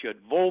Ford base, you had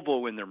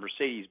Volvo in there,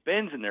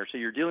 Mercedes-Benz in there. So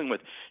you're dealing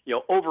with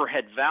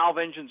overhead valve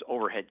engines,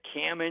 overhead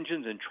cam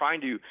engines, and trying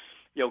to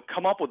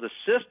come up with a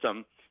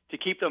system to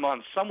keep them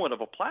on somewhat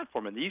of a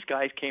platform. And these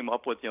guys came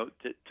up with,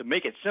 to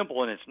make it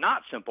simple, and it's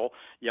not simple,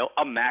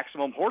 a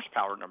maximum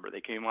horsepower number.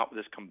 They came up with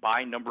this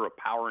combined number of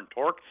power and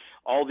torque.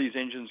 All these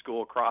engines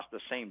go across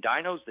the same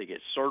dynos. They get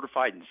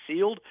certified and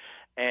sealed.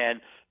 And,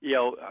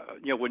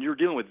 when you're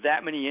dealing with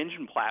that many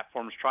engine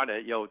platforms trying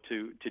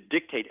to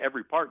dictate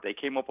every part, they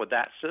came up with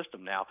that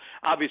system. Now,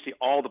 obviously,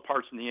 all the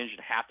parts in the engine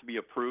have to be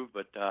approved,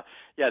 but,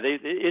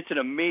 it's an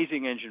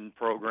amazing engine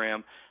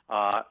program.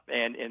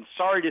 And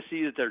sorry to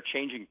see that they're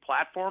changing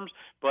platforms,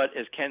 but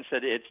as Ken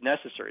said, it's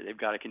necessary. They've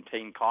got to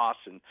contain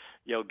costs and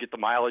get the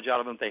mileage out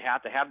of them they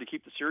have to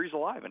keep the series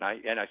alive, and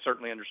I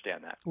certainly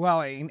understand that.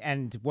 Well,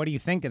 and what do you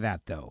think of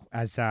that though,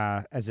 as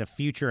a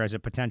future, as a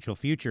potential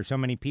future? So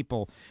many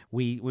people,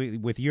 we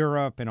with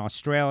Europe and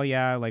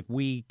Australia, like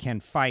we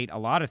can fight a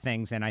lot of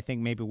things, and I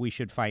think maybe we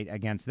should fight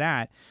against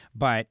that,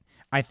 but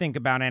I think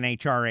about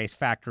NHRA's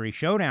Factory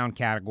Showdown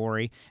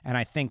category, and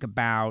I think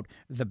about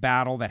the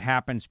battle that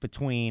happens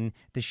between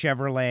the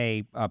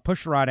Chevrolet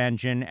pushrod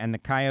engine and the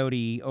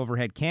Coyote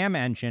overhead cam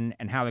engine,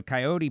 and how the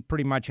Coyote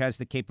pretty much has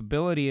the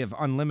capability of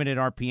unlimited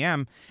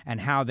RPM, and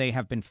how they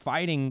have been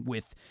fighting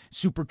with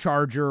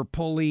supercharger,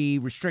 pulley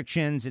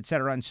restrictions, et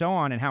cetera, and so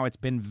on, and how it's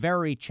been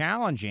very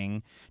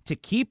challenging to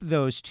keep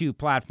those two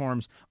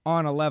platforms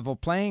on a level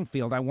playing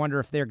field. I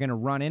wonder if they're going to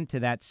run into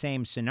that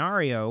same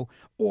scenario,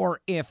 or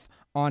if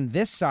on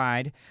this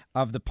side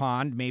of the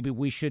pond, maybe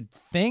we should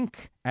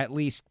at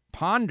least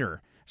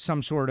ponder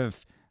some sort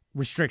of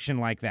restriction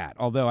like that,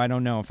 although I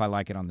don't know if I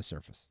like it on the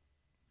surface.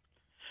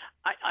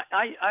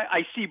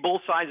 I see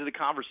both sides of the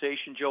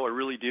conversation, Joe. I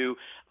really do.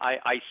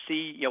 I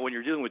see, when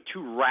you're dealing with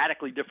two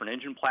radically different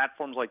engine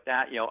platforms like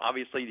that,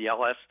 obviously the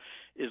LS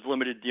is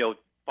limited,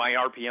 by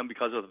RPM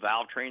because of the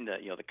valve train, the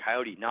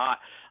Coyote not.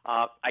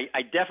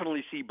 I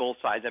definitely see both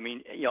sides. I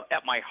mean,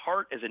 at my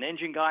heart, as an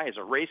engine guy, as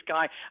a race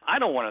guy, I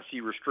don't want to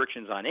see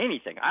restrictions on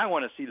anything. I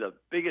want to see the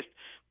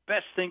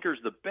best thinkers,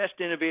 the best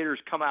innovators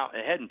come out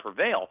ahead and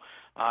prevail.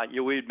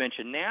 We had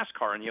mentioned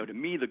NASCAR, and to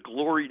me, the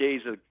glory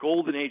days, the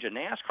golden age of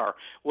NASCAR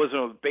was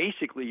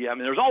basically. I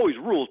mean, there's always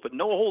rules, but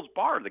no holds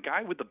barred. The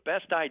guy with the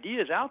best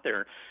ideas out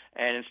there,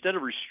 and instead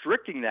of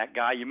restricting that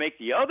guy, you make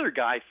the other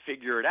guy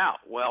figure it out.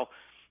 Well,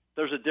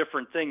 there's a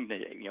different thing.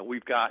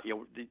 We've got,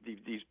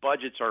 these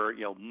budgets are,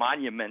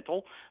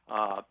 monumental,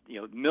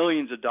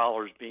 millions of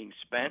dollars being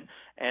spent.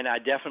 And I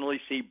definitely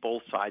see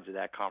both sides of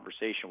that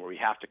conversation where we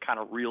have to kind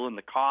of reel in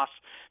the costs.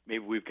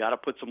 Maybe we've got to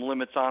put some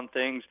limits on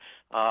things,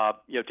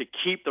 to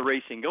keep the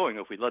racing going.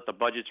 If we let the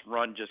budgets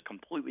run just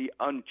completely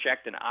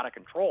unchecked and out of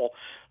control,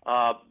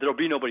 there'll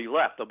be nobody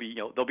left.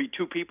 There'll be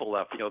two people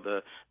left.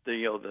 The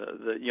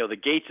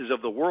Gateses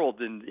of the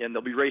world, and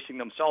they'll be racing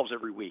themselves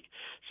every week.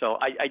 So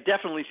I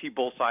definitely see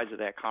both sides of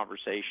that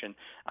conversation.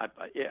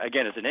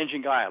 Again, as an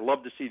engine guy, I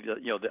love to see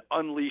the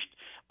unleashed,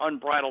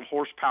 unbridled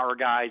horsepower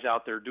guys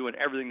out there doing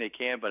everything they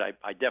can. But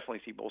I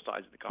definitely see both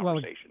sides of the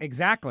conversation. Well,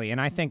 exactly. And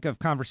I think of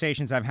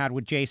conversations I've had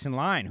with Jason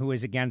Line, who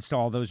is against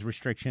all those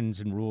restrictions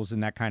and rules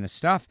and that kind of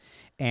stuff.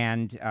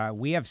 And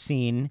we have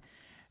seen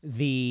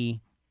the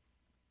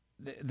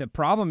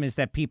problem is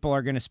that people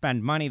are going to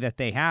spend money that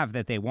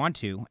they want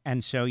to.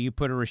 And so you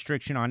put a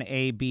restriction on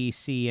A, B,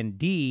 C, and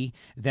D,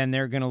 then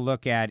they're going to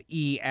look at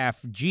E,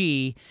 F,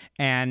 G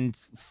and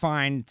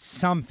find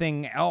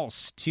something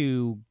else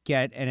to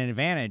get an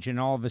advantage. And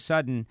all of a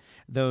sudden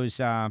those,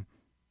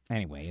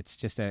 anyway,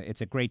 it's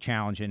a great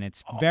challenge, and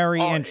it's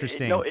very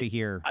interesting to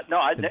hear.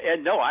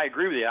 I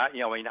agree with you.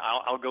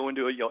 I'll go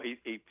into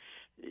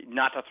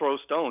not to throw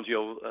stones,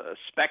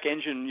 spec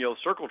engine,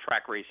 circle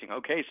track racing.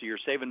 Okay, so you're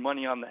saving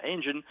money on the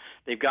engine.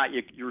 They've got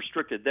you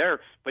restricted there,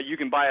 but you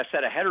can buy a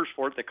set of headers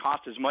for it that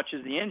cost as much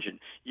as the engine.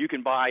 You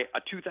can buy a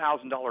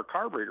 $2,000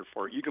 carburetor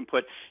for it. You can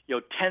put,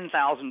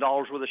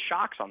 $10,000 worth of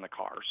shocks on the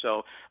car.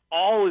 So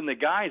all in the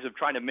guise of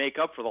trying to make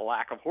up for the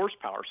lack of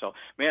horsepower. So,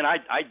 man,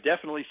 I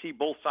definitely see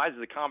both sides of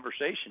the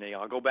conversation.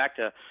 I'll go back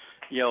to,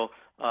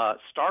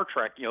 Star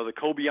Trek, the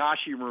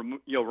Kobayashi Maru.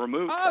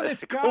 Oh,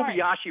 this guy.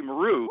 Kobayashi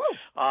Maru.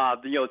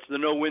 It's the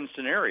no-win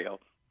scenario.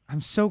 I'm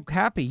so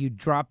happy you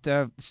dropped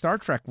a Star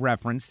Trek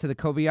reference to the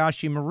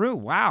Kobayashi Maru.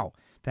 Wow,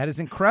 that is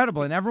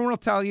incredible. And everyone will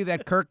tell you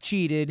that Kirk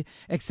cheated,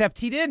 except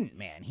he didn't,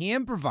 man. He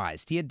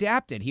improvised. He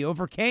adapted. He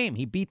overcame.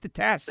 He beat the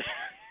test.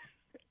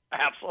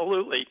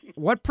 Absolutely.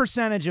 What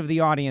percentage of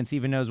the audience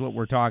even knows what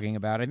we're talking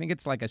about? I think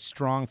it's like a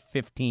strong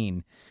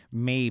 15,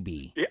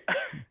 maybe. Yeah.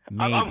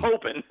 Maybe. I'm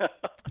hoping.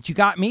 But you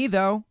got me,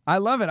 though. I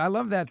love it. I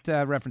love that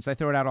reference. I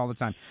throw it out all the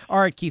time. All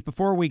right, Keith,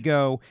 before we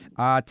go,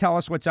 tell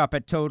us what's up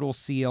at Total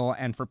Seal.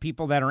 And for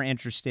people that are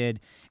interested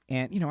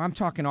And, I'm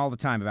talking all the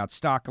time about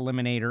stock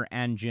eliminator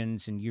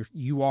engines, and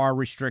you are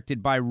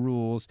restricted by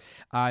rules.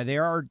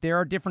 There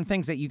are different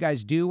things that you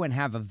guys do and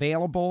have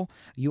available.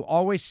 You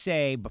always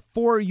say,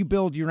 before you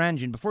build your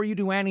engine, before you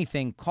do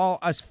anything, call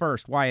us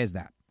first. Why is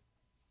that?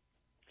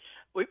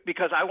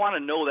 Because I want to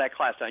know that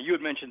class. Now, you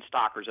had mentioned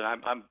stockers,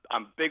 and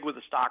I'm big with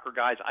the stocker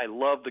guys. I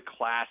love the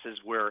classes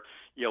where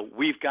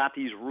we've got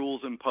these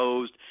rules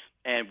imposed,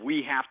 and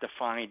we have to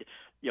find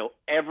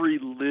every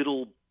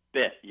little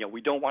bit.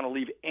 We don't want to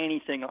leave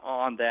anything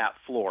on that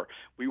floor.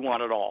 We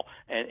want it all,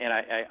 and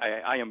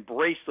I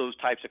embrace those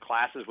types of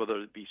classes, whether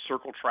it be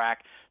circle track,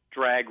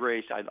 drag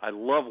race. I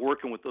love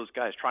working with those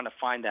guys, trying to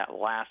find that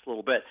last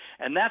little bit.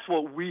 And that's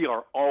what we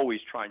are always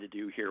trying to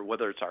do here,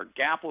 whether it's our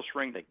gapless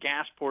ring, the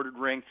gas-ported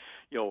ring,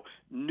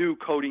 new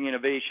coating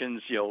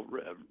innovations,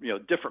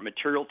 different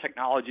material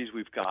technologies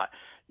we've got,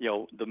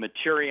 the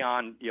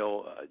Materion,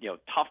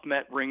 tough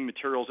met ring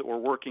materials that we're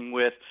working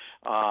with.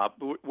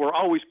 We're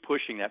always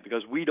pushing that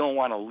because we don't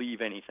want to leave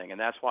anything. And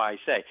that's why I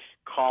say,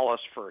 call us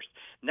first,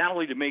 not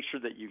only to make sure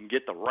that you can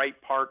get the right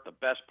part, the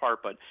best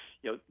part, but,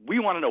 we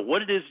want to know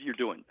what it is you're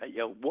doing.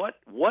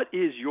 What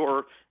is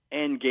your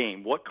end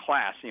game? What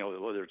class?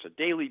 Whether it's a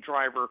daily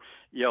driver,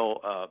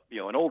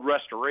 an old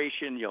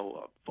restoration,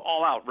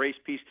 all out race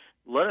piece.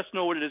 Let us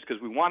know what it is,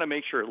 because we want to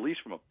make sure, at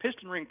least from a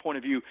piston ring point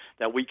of view,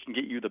 that we can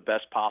get you the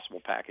best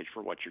possible package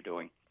for what you're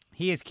doing.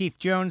 He is Keith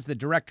Jones, the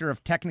Director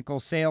of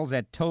Technical Sales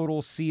at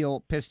Total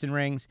Seal Piston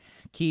Rings.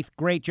 Keith,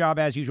 great job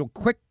as usual.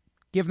 Quick,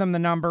 give them the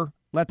number.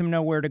 Let them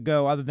know where to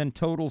go other than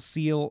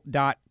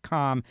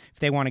TotalSeal.com if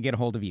they want to get a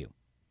hold of you.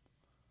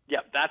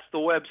 Yeah, that's the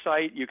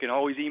website. You can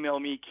always email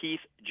me,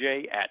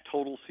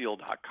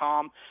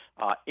 KeithJ@TotalSeal.com,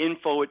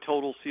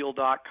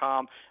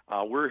 info@TotalSeal.com.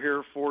 We're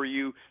here for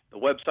you. The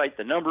website,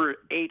 the number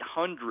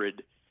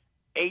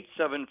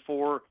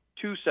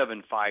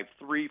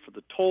 800-874-2753 for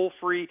the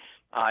toll-free.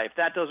 If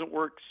that doesn't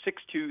work,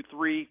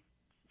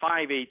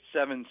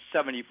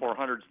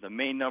 623-587-7400 is the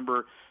main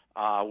number.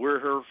 We're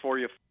here for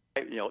you.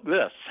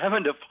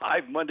 7 to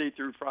 5 Monday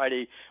through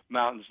Friday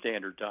Mountain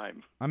Standard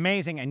Time.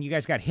 Amazing. And you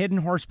guys got Hidden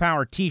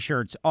Horsepower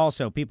T-shirts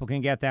also. People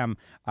can get them,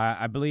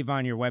 I believe,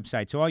 on your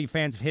website. So all you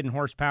fans of Hidden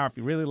Horsepower, if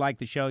you really like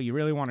the show, you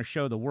really want to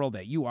show the world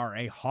that you are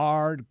a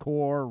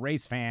hardcore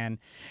race fan,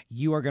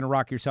 you are going to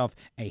rock yourself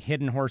a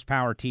Hidden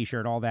Horsepower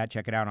T-shirt. All that,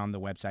 check it out on the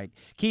website.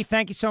 Keith,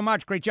 thank you so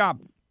much. Great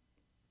job.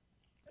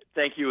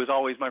 Thank you, as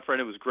always, my friend.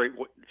 It was great.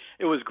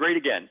 It was great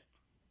again.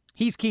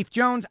 He's Keith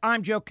Jones.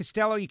 I'm Joe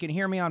Costello. You can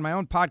hear me on my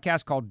own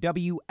podcast called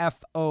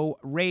WFO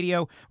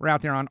Radio. We're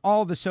out there on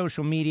all the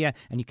social media,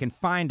 and you can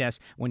find us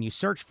when you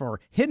search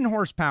for Hidden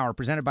Horsepower,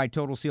 presented by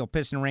Total Seal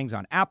Piston Rings,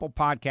 on Apple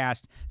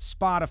Podcast,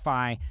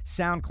 Spotify,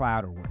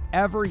 SoundCloud, or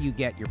wherever you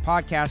get your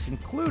podcasts,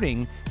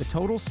 including the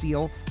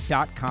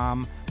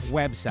TotalSeal.com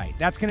website.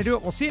 That's going to do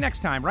it. We'll see you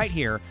next time right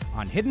here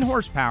on Hidden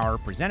Horsepower,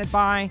 presented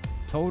by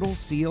Total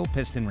Seal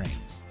Piston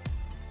Rings.